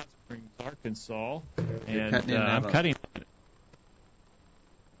is in Hot Springs, Arkansas, and cutting in and I'm out. cutting.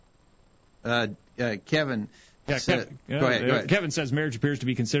 Kevin. Yeah, Go ahead. Kevin says marriage appears to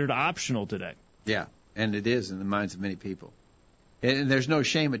be considered optional today. Yeah, and it is in the minds of many people. And there's no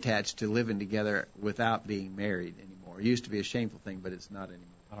shame attached to living together without being married anymore. It used to be a shameful thing, but it's not anymore.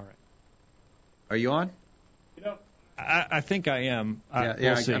 All right. Are you on? I think I am.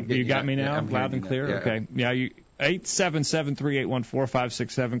 We'll see. You got me now, loud and clear? Okay. Yeah,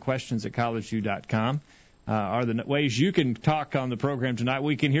 877-381-4567, questions at collegeview.com are the ways you can talk on the program tonight.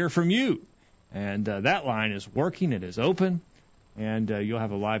 We can hear from you. And that line is working. It is open. And you'll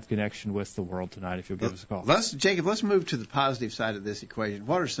have a live connection with the world tonight if you'll give us a call. Jacob, let's move to the positive side of this equation.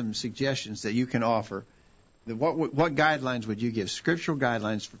 What are some suggestions that you can offer? What guidelines would you give, scriptural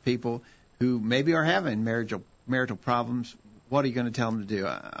guidelines for people who maybe are having marital problems? What are you going to tell them to do?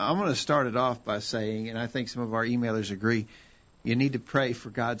 I'm going to start it off by saying, and I think some of our emailers agree, you need to pray for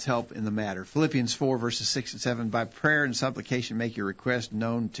God's help in the matter. Philippians 4, verses 6 and 7, by prayer and supplication make your request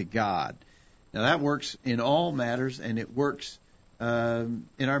known to God. Now, that works in all matters, and it works in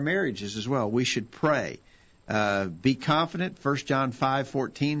our marriages as well. We should pray. Be confident. 1 John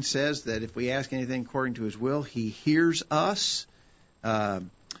 5:14 says that if we ask anything according to his will, he hears us. 1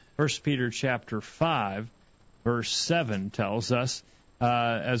 Peter chapter 5, verse 7 tells us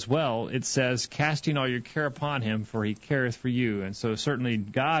as well, it says, casting all your care upon him, for he careth for you. And so certainly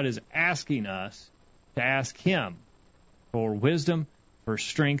God is asking us to ask him for wisdom, for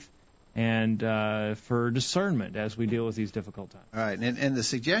strength, and for discernment as we deal with these difficult times. All right, and the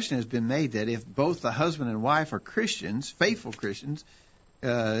suggestion has been made that if both the husband and wife are Christians, faithful Christians,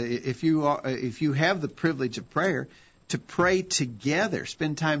 if you have the privilege of prayer, to pray together,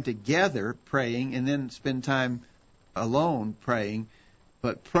 spend time together praying, and then spend time alone praying,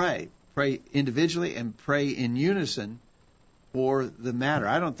 but pray individually and pray in unison for the matter.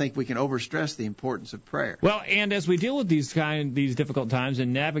 I don't think we can overstress the importance of prayer. Well, and as we deal with these difficult times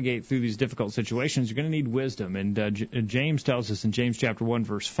and navigate through these difficult situations, you're going to need wisdom. And James tells us in James chapter 1,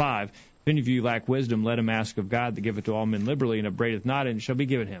 verse 5, if any of you lack wisdom, let him ask of God that giveth to all men liberally and upbraideth not, and it shall be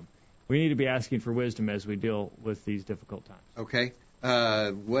given him. We need to be asking for wisdom as we deal with these difficult times. Okay.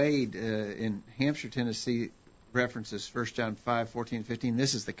 Wade in Hampshire, Tennessee, references 1 John 5:14 and 15.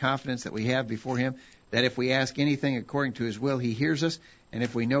 This is the confidence that we have before him, that if we ask anything according to his will, he hears us. And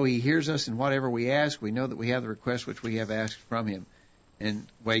if we know he hears us in whatever we ask, we know that we have the request which we have asked from him. And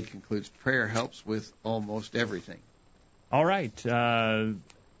Wade concludes, prayer helps with almost everything. All right.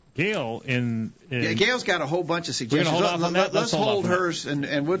 Gail Gail's got a whole bunch of suggestions. Let's hold hers,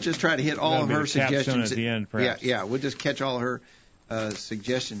 and we'll just try to hit all of her suggestions at the end. Perhaps. Yeah, we'll just catch all of her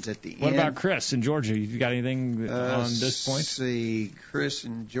suggestions at the end. What about Chris in Georgia? You got anything on this point? Let's see, Chris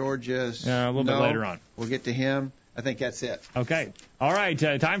in Georgia. A little bit later on. We'll get to him. I think that's it. Okay. All right.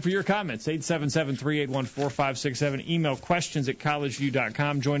 Time for your comments. 877-381-4567. Email questions at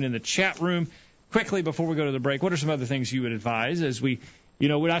collegeview.com. Join in the chat room. Quickly, before we go to the break, what are some other things you would advise as we're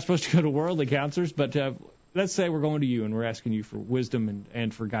not supposed to go to worldly counselors, but let's say we're going to you and we're asking you for wisdom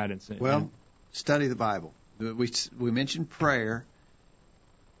and for guidance. Study the Bible. We mentioned prayer.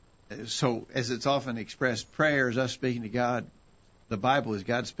 So as it's often expressed, prayer is us speaking to God. The Bible is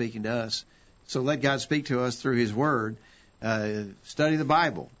God speaking to us. So let God speak to us through his word. Study the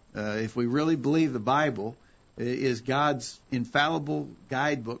Bible. If we really believe the Bible is God's infallible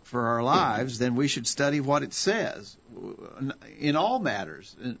guidebook for our lives, then we should study what it says in all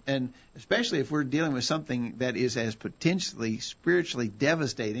matters. And especially if we're dealing with something that is as potentially spiritually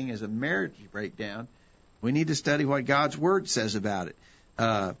devastating as a marriage breakdown, we need to study what God's word says about it.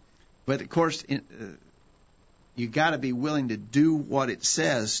 But, of course, you got to be willing to do what it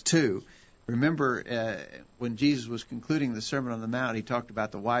says, too. Remember, when Jesus was concluding the Sermon on the Mount, he talked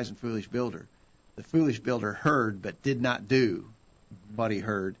about the wise and foolish builder. The foolish builder heard but did not do what he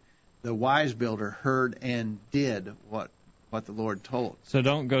heard. The wise builder heard and did what the Lord told. So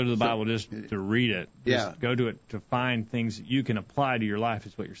don't go to the Bible just to read it. Just go to it to find things that you can apply to your life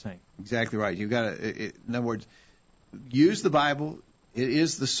is what you're saying. Exactly right. You've got to, in other words, use the Bible. It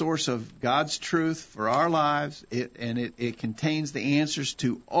is the source of God's truth for our lives, it contains the answers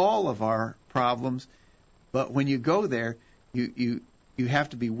to all of our problems. But when you go there, you have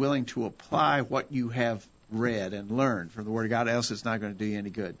to be willing to apply what you have read and learned from the Word of God, else it's not going to do you any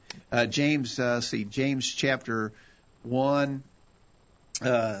good. James chapter 1,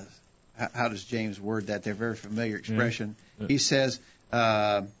 how does James word that? They're very familiar expression. Yeah. He says,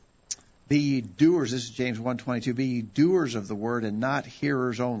 Be ye doers, this is James 1:22, be ye doers of the word and not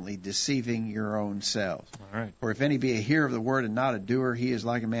hearers only, deceiving your own selves. All right. For if any be a hearer of the word and not a doer, he is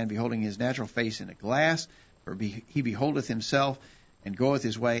like a man beholding his natural face in a glass. For he beholdeth himself and goeth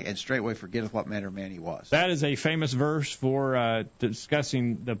his way, and straightway forgetteth what manner of man he was. That is a famous verse for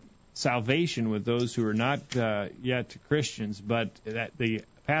discussing the salvation with those who are not yet Christians, but that the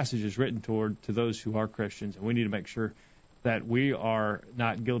passage is written to those who are Christians, and we need to make sure that we are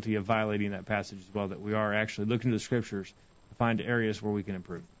not guilty of violating that passage as well, that we are actually looking to the Scriptures to find areas where we can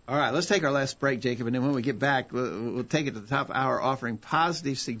improve. All right, let's take our last break, Jacob, and then when we get back, we'll take it to the top of the hour, offering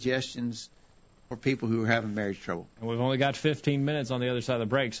positive suggestions for people who are having marriage trouble. And we've only got 15 minutes on the other side of the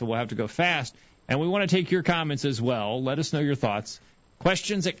break, so we'll have to go fast. And we want to take your comments as well. Let us know your thoughts.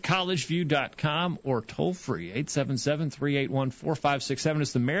 Questions at collegeview.com or toll free, 877-381-4567.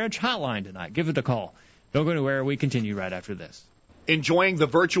 It's the marriage hotline tonight. Give it a call. Don't go anywhere. We continue right after this. Enjoying the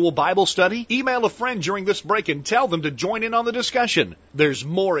virtual Bible study? Email a friend during this break and tell them to join in on the discussion. There's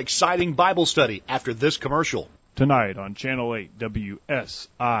more exciting Bible study after this commercial. Tonight on Channel 8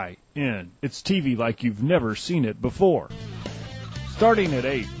 WSIN, it's TV like you've never seen it before. Starting at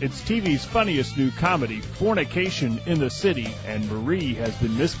 8, it's TV's funniest new comedy, Fornication in the City, and Marie has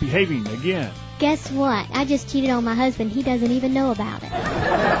been misbehaving again. Guess what? I just cheated on my husband. He doesn't even know about it.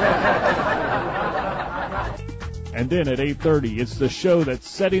 And then at 8:30, it's the show that's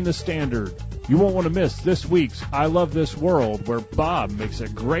setting the standard. You won't want to miss this week's I Love This World, where Bob makes a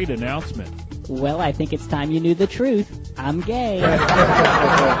great announcement. Well, I think it's time you knew the truth. I'm gay.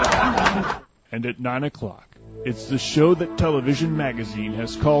 And at 9 o'clock, it's the show that Television Magazine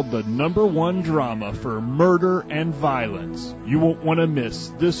has called the #1 drama for murder and violence. You won't want to miss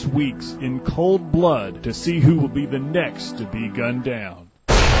this week's In Cold Blood to see who will be the next to be gunned down.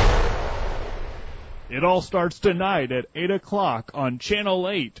 It all starts tonight at 8 o'clock on Channel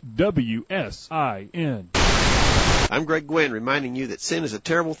 8 WSIN. I'm Greg Gwynn, reminding you that sin is a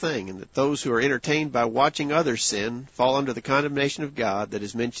terrible thing and that those who are entertained by watching others sin fall under the condemnation of God that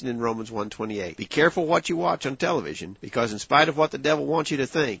is mentioned in Romans 1:28. Be careful what you watch on television, because in spite of what the devil wants you to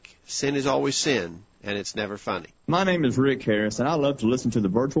think, sin is always sin, and it's never funny. My name is Rick Harris, and I love to listen to the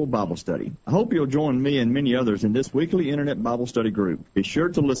virtual Bible study. I hope you'll join me and many others in this weekly Internet Bible study group. Be sure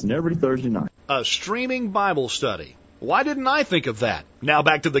to listen every Thursday night. A streaming Bible study. Why didn't I think of that? Now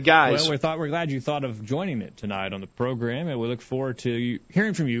back to the guys. Well, we're glad you thought of joining it tonight on the program, and we look forward to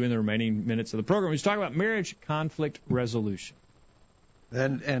hearing from you in the remaining minutes of the program. Let's talk about marriage conflict resolution.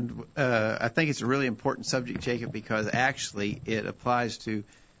 And I think it's a really important subject, Jacob, because actually it applies to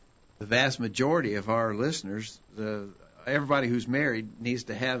the vast majority of our listeners. Everybody who's married needs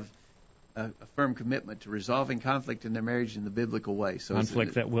to have a firm commitment to resolving conflict in their marriage in the biblical way. So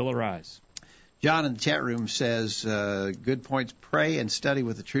conflict that will arise. John in the chat room says, good points. Pray and study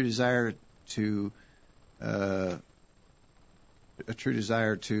with a true desire to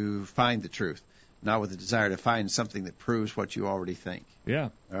find the truth, not with a desire to find something that proves what you already think. Yeah.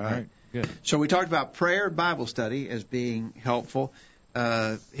 All right. Good. So we talked about prayer and Bible study as being helpful.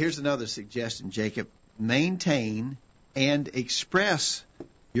 Here's another suggestion, Jacob. Maintain commitment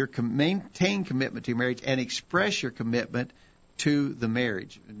to your marriage and express your commitment to the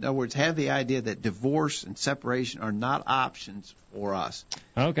marriage. In other words, have the idea that divorce and separation are not options for us.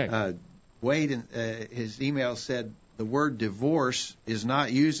 Okay. Wade in his email said the word divorce is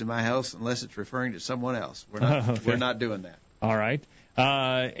not used in my house unless it's referring to someone else. We're not doing that. All right.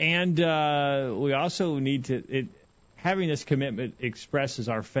 And we also need to having this commitment expresses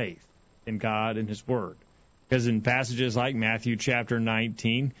our faith in God and His Word. Because in passages like Matthew chapter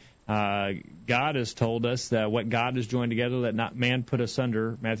 19, God has told us that what God has joined together, let not man put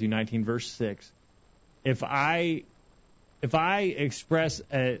asunder, Matthew 19, verse 6. If I express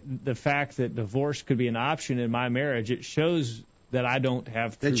the fact that divorce could be an option in my marriage, it shows that I don't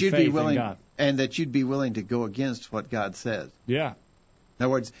have true faith in God. And that you'd be willing to go against what God says. Yeah. In other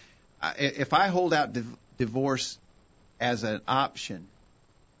words, if I hold out divorce as an option,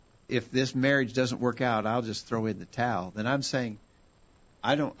 if this marriage doesn't work out, I'll just throw in the towel, then I'm saying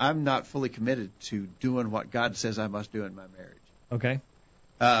I'm not fully committed to doing what God says I must do in my marriage. Okay.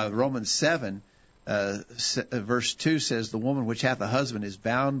 Romans 7, verse 2 says, the woman which hath a husband is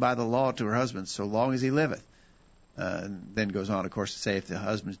bound by the law to her husband so long as he liveth. And then goes on, of course, to say if the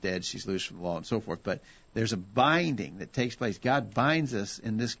husband's dead, she's loose from the law and so forth. But there's a binding that takes place. God binds us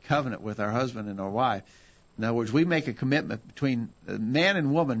in this covenant with our husband and our wife. In other words, we make a commitment between man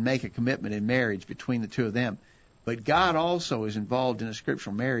and woman, make a commitment in marriage between the two of them. But God also is involved in a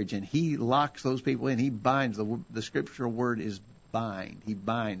scriptural marriage, and He locks those people in. He binds. The scriptural word is bind. He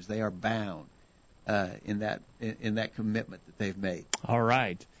binds. They are bound in that commitment that they've made. All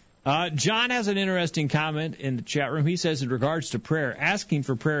right. John has an interesting comment in the chat room. He says, in regards to prayer, asking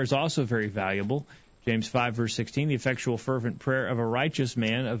for prayer is also very valuable. James 5, verse 16, the effectual, fervent prayer of a righteous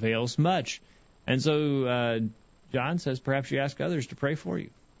man avails much. And so John says perhaps you ask others to pray for you.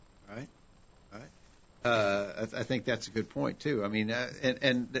 Right. I think that's a good point, too. I mean,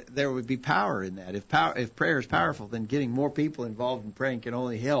 and there would be power in that. If prayer is powerful, then getting more people involved in praying can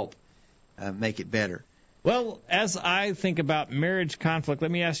only help make it better. Well, as I think about marriage conflict,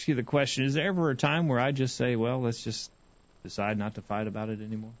 let me ask you the question. Is there ever a time where I just say, well, let's just decide not to fight about it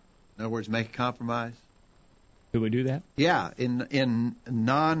anymore? In other words, make a compromise? Do we do that? Yeah, in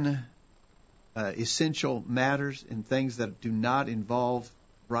non-essential matters, in things that do not involve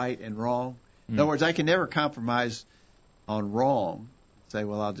right and wrong. In other words, I can never compromise on wrong, say,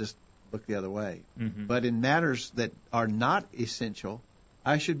 well, I'll just look the other way. Mm-hmm. But in matters that are not essential,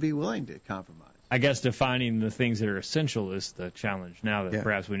 I should be willing to compromise. I guess defining the things that are essential is the challenge now that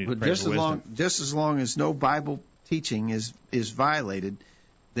perhaps we need to pray for wisdom. Just as long as no Bible teaching is violated,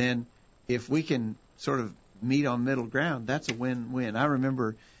 then if we can sort of meet on middle ground, that's a win-win. I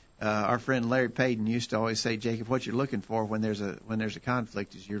remember our friend Larry Payton used to always say, Jacob, what you're looking for when there's a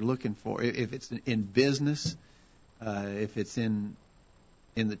conflict is you're looking for, if it's in business, if it's in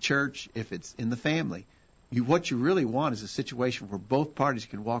the church, if it's in the family, what you really want is a situation where both parties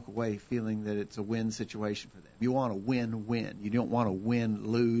can walk away feeling that it's a win situation for them. You want a win-win. You don't want a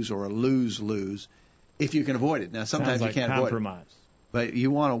win-lose or a lose-lose if you can avoid it. Now, sometimes you can't avoid it. But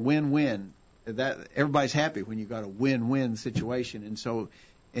you want a win-win. That everybody's happy when you got a win-win situation, and so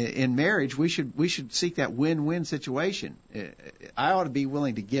in marriage we should seek that win-win situation. I ought to be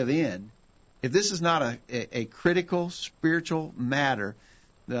willing to give in if this is not a critical spiritual matter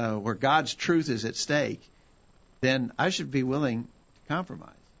where God's truth is at stake. Then I should be willing to compromise.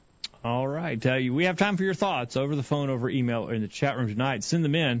 All right, we have time for your thoughts over the phone, over email, or in the chat room tonight. Send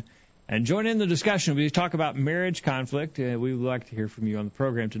them in and join in the discussion. We talk about marriage conflict. We would like to hear from you on the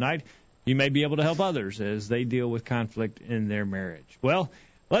program tonight. You may be able to help others as they deal with conflict in their marriage. Well,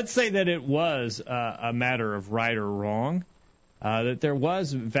 let's say that it was a matter of right or wrong, that there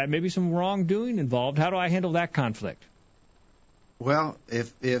was, in fact, maybe some wrongdoing involved. How do I handle that conflict? Well,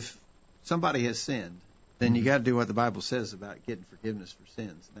 if somebody has sinned, then you got to do what the Bible says about getting forgiveness for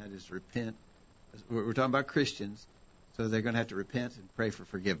sins, and that is repent. We're talking about Christians, so they're going to have to repent and pray for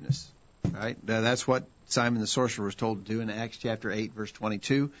forgiveness. Right? That's what Simon the sorcerer was told to do in Acts chapter 8, verse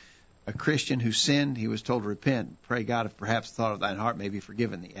 22. A Christian who sinned, he was told to repent, pray God if perhaps the thought of thine heart may be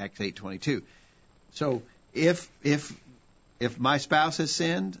forgiven thee, Acts 8:22. So if my spouse has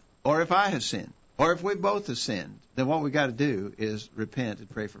sinned, or if I have sinned, or if we both have sinned, then what we got to do is repent and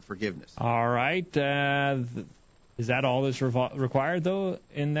pray for forgiveness. All right. Is that all that's required, though,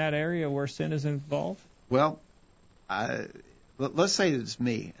 in that area where sin is involved? Well, let's say that it's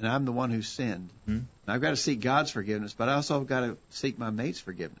me, and I'm the one who sinned. Mm-hmm. I've got to seek God's forgiveness, but I also have got to seek my mate's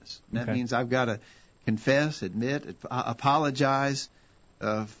forgiveness. And that means I've got to confess, admit, apologize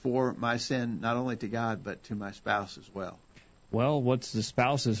for my sin, not only to God, but to my spouse as well. Well, what's the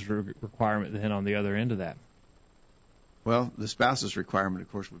spouse's requirement then on the other end of that? Well, the spouse's requirement,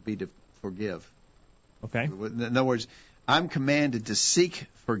 of course, would be to forgive. Okay. In other words, I'm commanded to seek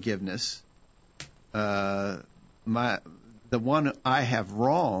forgiveness. The one I have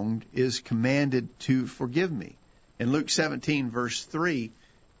wronged is commanded to forgive me. In Luke 17, verse 3,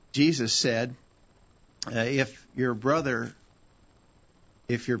 Jesus said, if thy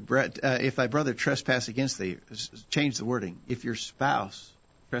brother trespass against thee, change the wording, if your spouse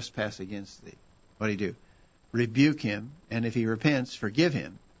trespass against thee, what do you do? Rebuke him, and if he repents, forgive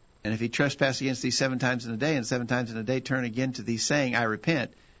him. And if he trespass against thee 7 times in a day, and 7 times in a day turn again to thee, saying, I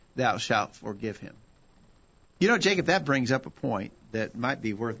repent, thou shalt forgive him. You know, Jacob, that brings up a point that might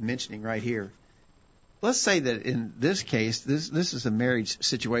be worth mentioning right here. Let's say that in this case, this is a marriage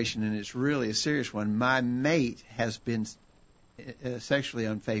situation, and it's really a serious one. My mate has been sexually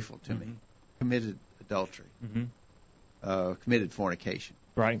unfaithful to me, committed adultery, committed fornication.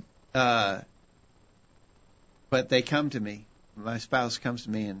 Right. But they come to me. My spouse comes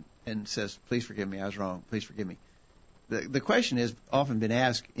to me and says, please forgive me, I was wrong, please forgive me. The question has often been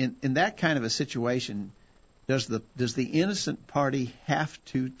asked, in that kind of a situation, does the innocent party have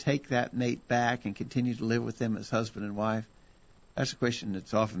to take that mate back and continue to live with them as husband and wife? That's a question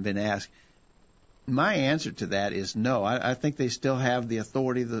that's often been asked. My answer to that is no. I think they still have the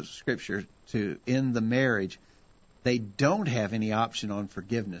authority of the Scripture to end the marriage. They don't have any option on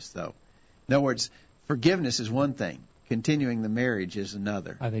forgiveness, though. In other words, forgiveness is one thing. Continuing the marriage is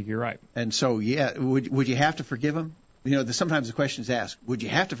another. I think you're right. And so, yeah, would you have to forgive him? You know, sometimes the question is asked, would you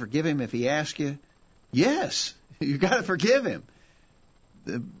have to forgive him if he asks you? Yes, you've got to forgive him.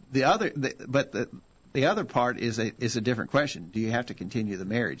 the other part is a different question. Do you have to continue the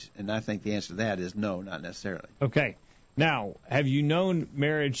marriage? And I think the answer to that is no, not necessarily. Okay. Now, have you known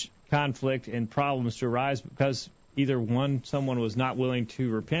marriage conflict and problems to arise because either one, someone was not willing to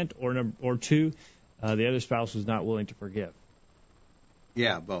repent, or two, the other spouse was not willing to forgive?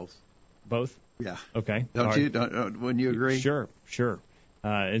 Yeah, both. Both? Yeah. Okay. Wouldn't you agree? Sure.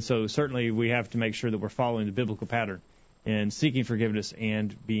 And so certainly we have to make sure that we're following the biblical pattern in seeking forgiveness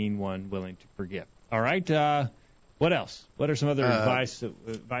and being one willing to forgive. All right. What else? What are some other advice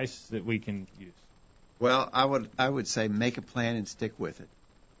that we can use? Well, I would say make a plan and stick with it.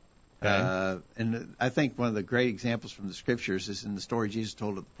 Okay. And I think one of the great examples from the Scriptures is in the story Jesus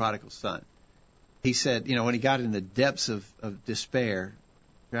told of the prodigal son. He said, when he got in the depths of despair,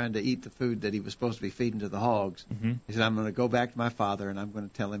 trying to eat the food that he was supposed to be feeding to the hogs, he said, I'm going to go back to my father and I'm going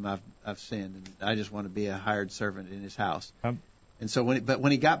to tell him I've sinned and I just want to be a hired servant in his house. And so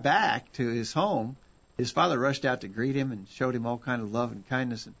when he got back to his home, his father rushed out to greet him and showed him all kind of love and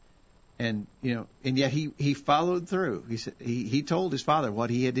kindness, and yet he followed through. He said he told his father what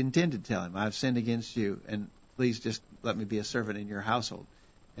he had intended to tell him. I've sinned against you, and please just let me be a servant in your household.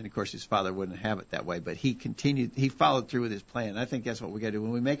 And of course his father wouldn't have it that way, but he followed through with his plan. I think that's what we got to do.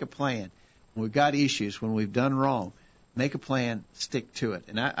 When we make a plan, when we've got issues, when we've done wrong, make a plan, stick to it.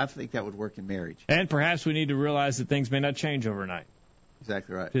 And I think that would work in marriage. And perhaps we need to realize that things may not change overnight.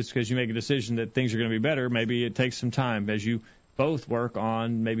 Exactly right. Just because you make a decision that things are going to be better, maybe it takes some time as you both work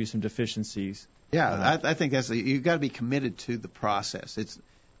on maybe some deficiencies. Yeah, I think you've got to be committed to the process. In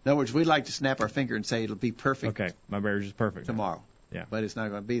other words, we'd like to snap our finger and say it'll be perfect. Okay, my marriage is perfect tomorrow. Yeah, but it's not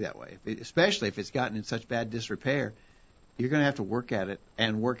going to be that way. Especially if it's gotten in such bad disrepair, you're going to have to work at it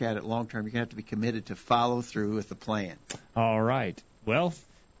long term. You're going to have to be committed to follow through with the plan. All right. Well.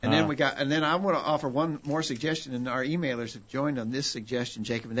 And then I want to offer one more suggestion, and our emailers have joined on this suggestion,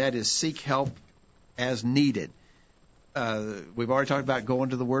 Jacob, and that is seek help as needed. We've already talked about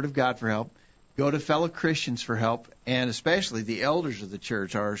going to the Word of God for help. Go to fellow Christians for help, and especially the elders of the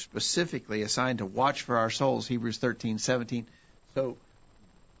church are specifically assigned to watch for our souls, Hebrews 13:17. So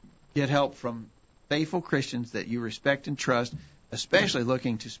get help from faithful Christians that you respect and trust, especially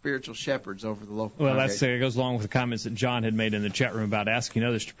looking to spiritual shepherds over the local congregation. That goes along with the comments that John had made in the chat room about asking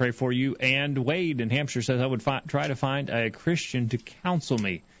others to pray for you. And Wade in Hampshire says, I would try to find a Christian to counsel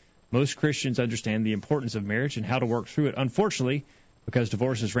me. Most Christians understand the importance of marriage and how to work through it. Unfortunately, because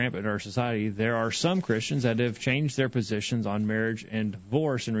divorce is rampant in our society, there are some Christians that have changed their positions on marriage and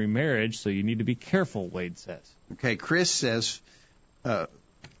divorce and remarriage, so you need to be careful, Wade says. Okay, Chris says,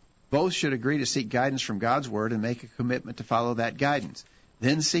 both should agree to seek guidance from God's Word and make a commitment to follow that guidance.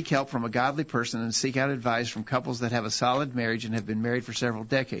 Then seek help from a godly person and seek out advice from couples that have a solid marriage and have been married for several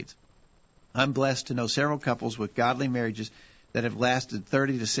decades. I'm blessed to know several couples with godly marriages that have lasted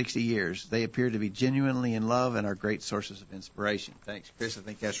 30 to 60 years. They appear to be genuinely in love and are great sources of inspiration. Thanks, Chris. I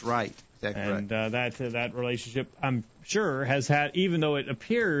think that's right. Exactly and right. That relationship, I'm sure, has had, even though it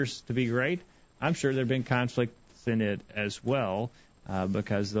appears to be great, I'm sure there have been conflicts in it as well.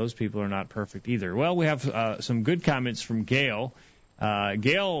 Because those people are not perfect either. Well, we have some good comments from Gail.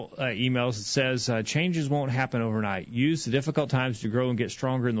 Gail emails and says, changes won't happen overnight. Use the difficult times to grow and get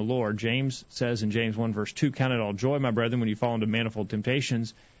stronger in the Lord. James says in James 1, verse 2, count it all joy, my brethren, when you fall into manifold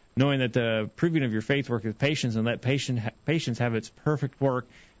temptations, knowing that the proving of your faith worketh patience, and let patience have its perfect work,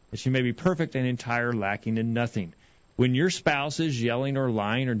 that you may be perfect and entire, lacking in nothing. When your spouse is yelling or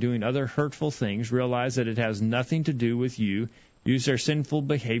lying or doing other hurtful things, realize that it has nothing to do with you. Use their sinful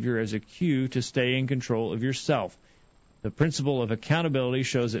behavior as a cue to stay in control of yourself. The principle of accountability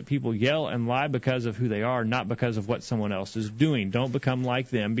shows that people yell and lie because of who they are, not because of what someone else is doing. Don't become like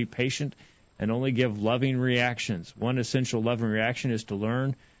them. Be patient and only give loving reactions. One essential loving reaction is to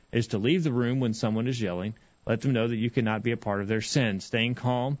leave the room when someone is yelling. Let them know that you cannot be a part of their sin. Staying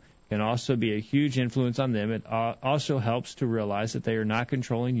calm can also be a huge influence on them. It also helps to realize that they are not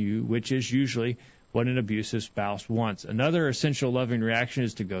controlling you, which is usually what an abusive spouse wants. Another essential loving reaction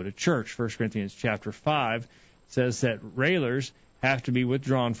is to go to church. 1 Corinthians chapter 5 says that railers have to be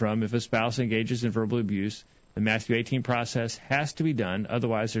withdrawn from if a spouse engages in verbal abuse. The Matthew 18 process has to be done,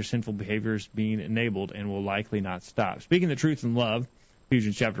 otherwise their sinful behavior is being enabled and will likely not stop. Speaking the truth in love,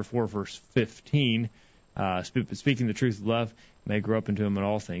 Ephesians chapter 4, verse 15, speaking the truth in love may grow up into him in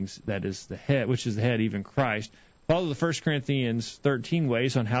all things, that is the head, which is the head, even Christ. Follow the 1 Corinthians 13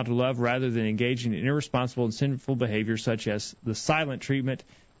 ways on how to love rather than engaging in irresponsible and sinful behavior such as the silent treatment,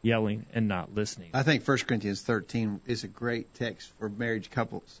 yelling, and not listening. I think 1 Corinthians 13 is a great text for marriage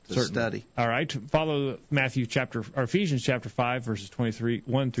couples to study. All right. Follow Ephesians chapter 5, verses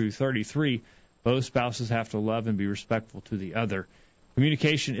 1 through 33. Both spouses have to love and be respectful to the other.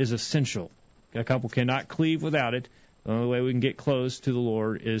 Communication is essential. A couple cannot cleave without it. The only way we can get close to the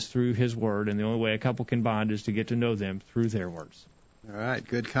Lord is through His Word, and the only way a couple can bond is to get to know them through their words. All right,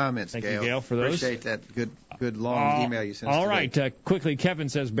 good comments, Thank Gail. you, Gail, for those. Appreciate that good long email you sent us All today. right, quickly, Kevin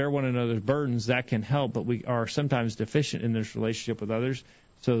says, bear one another's burdens. That can help, but we are sometimes deficient in this relationship with others,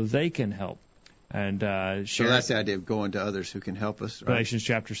 so they can help. And so that's the idea of going to others who can help us, right? Galatians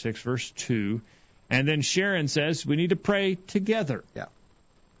chapter 6, verse 2. And then Sharon says we need to pray together. Yeah,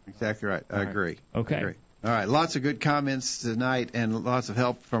 exactly right. I agree. Okay. I agree. All right, lots of good comments tonight and lots of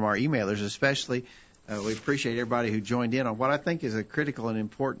help from our emailers, especially. We appreciate everybody who joined in on what I think is a critical and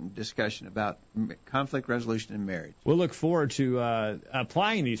important discussion about conflict resolution in marriage. We'll look forward to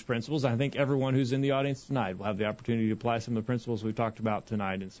applying these principles. I think everyone who's in the audience tonight will have the opportunity to apply some of the principles we talked about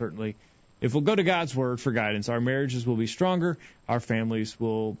tonight, and certainly if we'll go to God's Word for guidance, our marriages will be stronger, our families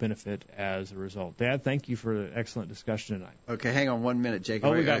will benefit as a result. Dad, thank you for the excellent discussion tonight. Okay, hang on 1 minute, Jacob.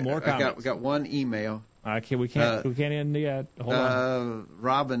 Oh, we got more comments. We got one email. We can't end yet. Hold on.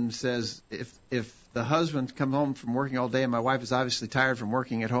 Robin says, if the husband comes home from working all day and my wife is obviously tired from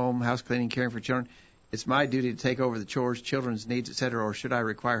working at home, house cleaning, caring for children, it's my duty to take over the chores, children's needs, etc., or should I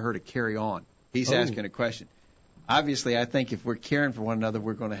require her to carry on? He's asking a question. Obviously, I think if we're caring for one another,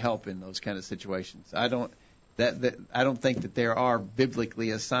 we're going to help in those kind of situations. I don't think that there are biblically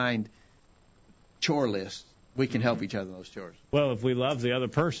assigned chore lists. We can help each other in those chores. Well, if we love the other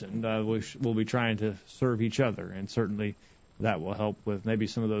person, we'll be trying to serve each other, and certainly that will help with maybe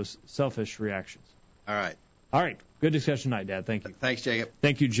some of those selfish reactions. All right. Good discussion tonight, Dad. Thank you. Thanks, Jacob.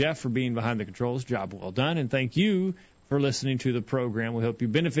 Thank you, Jeff, for being behind the controls. Job well done. And thank you for listening to the program. We hope you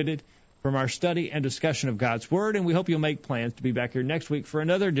benefited from our study and discussion of God's Word, and we hope you'll make plans to be back here next week for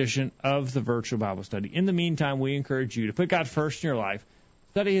another edition of the Virtual Bible Study. In the meantime, we encourage you to put God first in your life,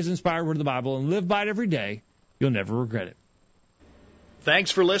 study His inspired Word of the Bible, and live by it every day. You'll never regret it.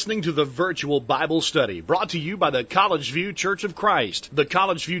 Thanks for listening to the Virtual Bible Study, brought to you by the College View Church of Christ. The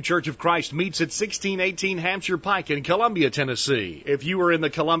College View Church of Christ meets at 1618 Hampshire Pike in Columbia, Tennessee. If you are in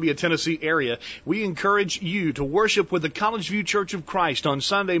the Columbia, Tennessee area, we encourage you to worship with the College View Church of Christ on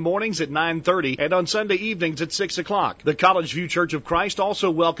Sunday mornings at 9:30 and on Sunday evenings at 6 o'clock. The College View Church of Christ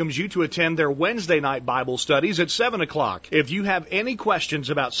also welcomes you to attend their Wednesday night Bible studies at 7 o'clock. If you have any questions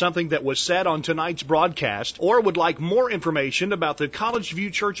about something that was said on tonight's broadcast or would like more information about the College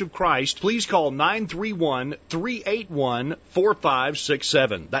View Church of Christ, please call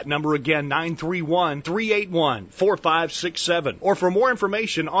 931-381-4567. That number again, 931-381-4567. Or for more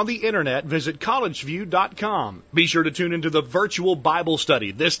information on the internet, visit collegeview.com. Be sure to tune into the Virtual Bible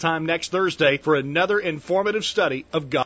Study this time next Thursday for another informative study of God.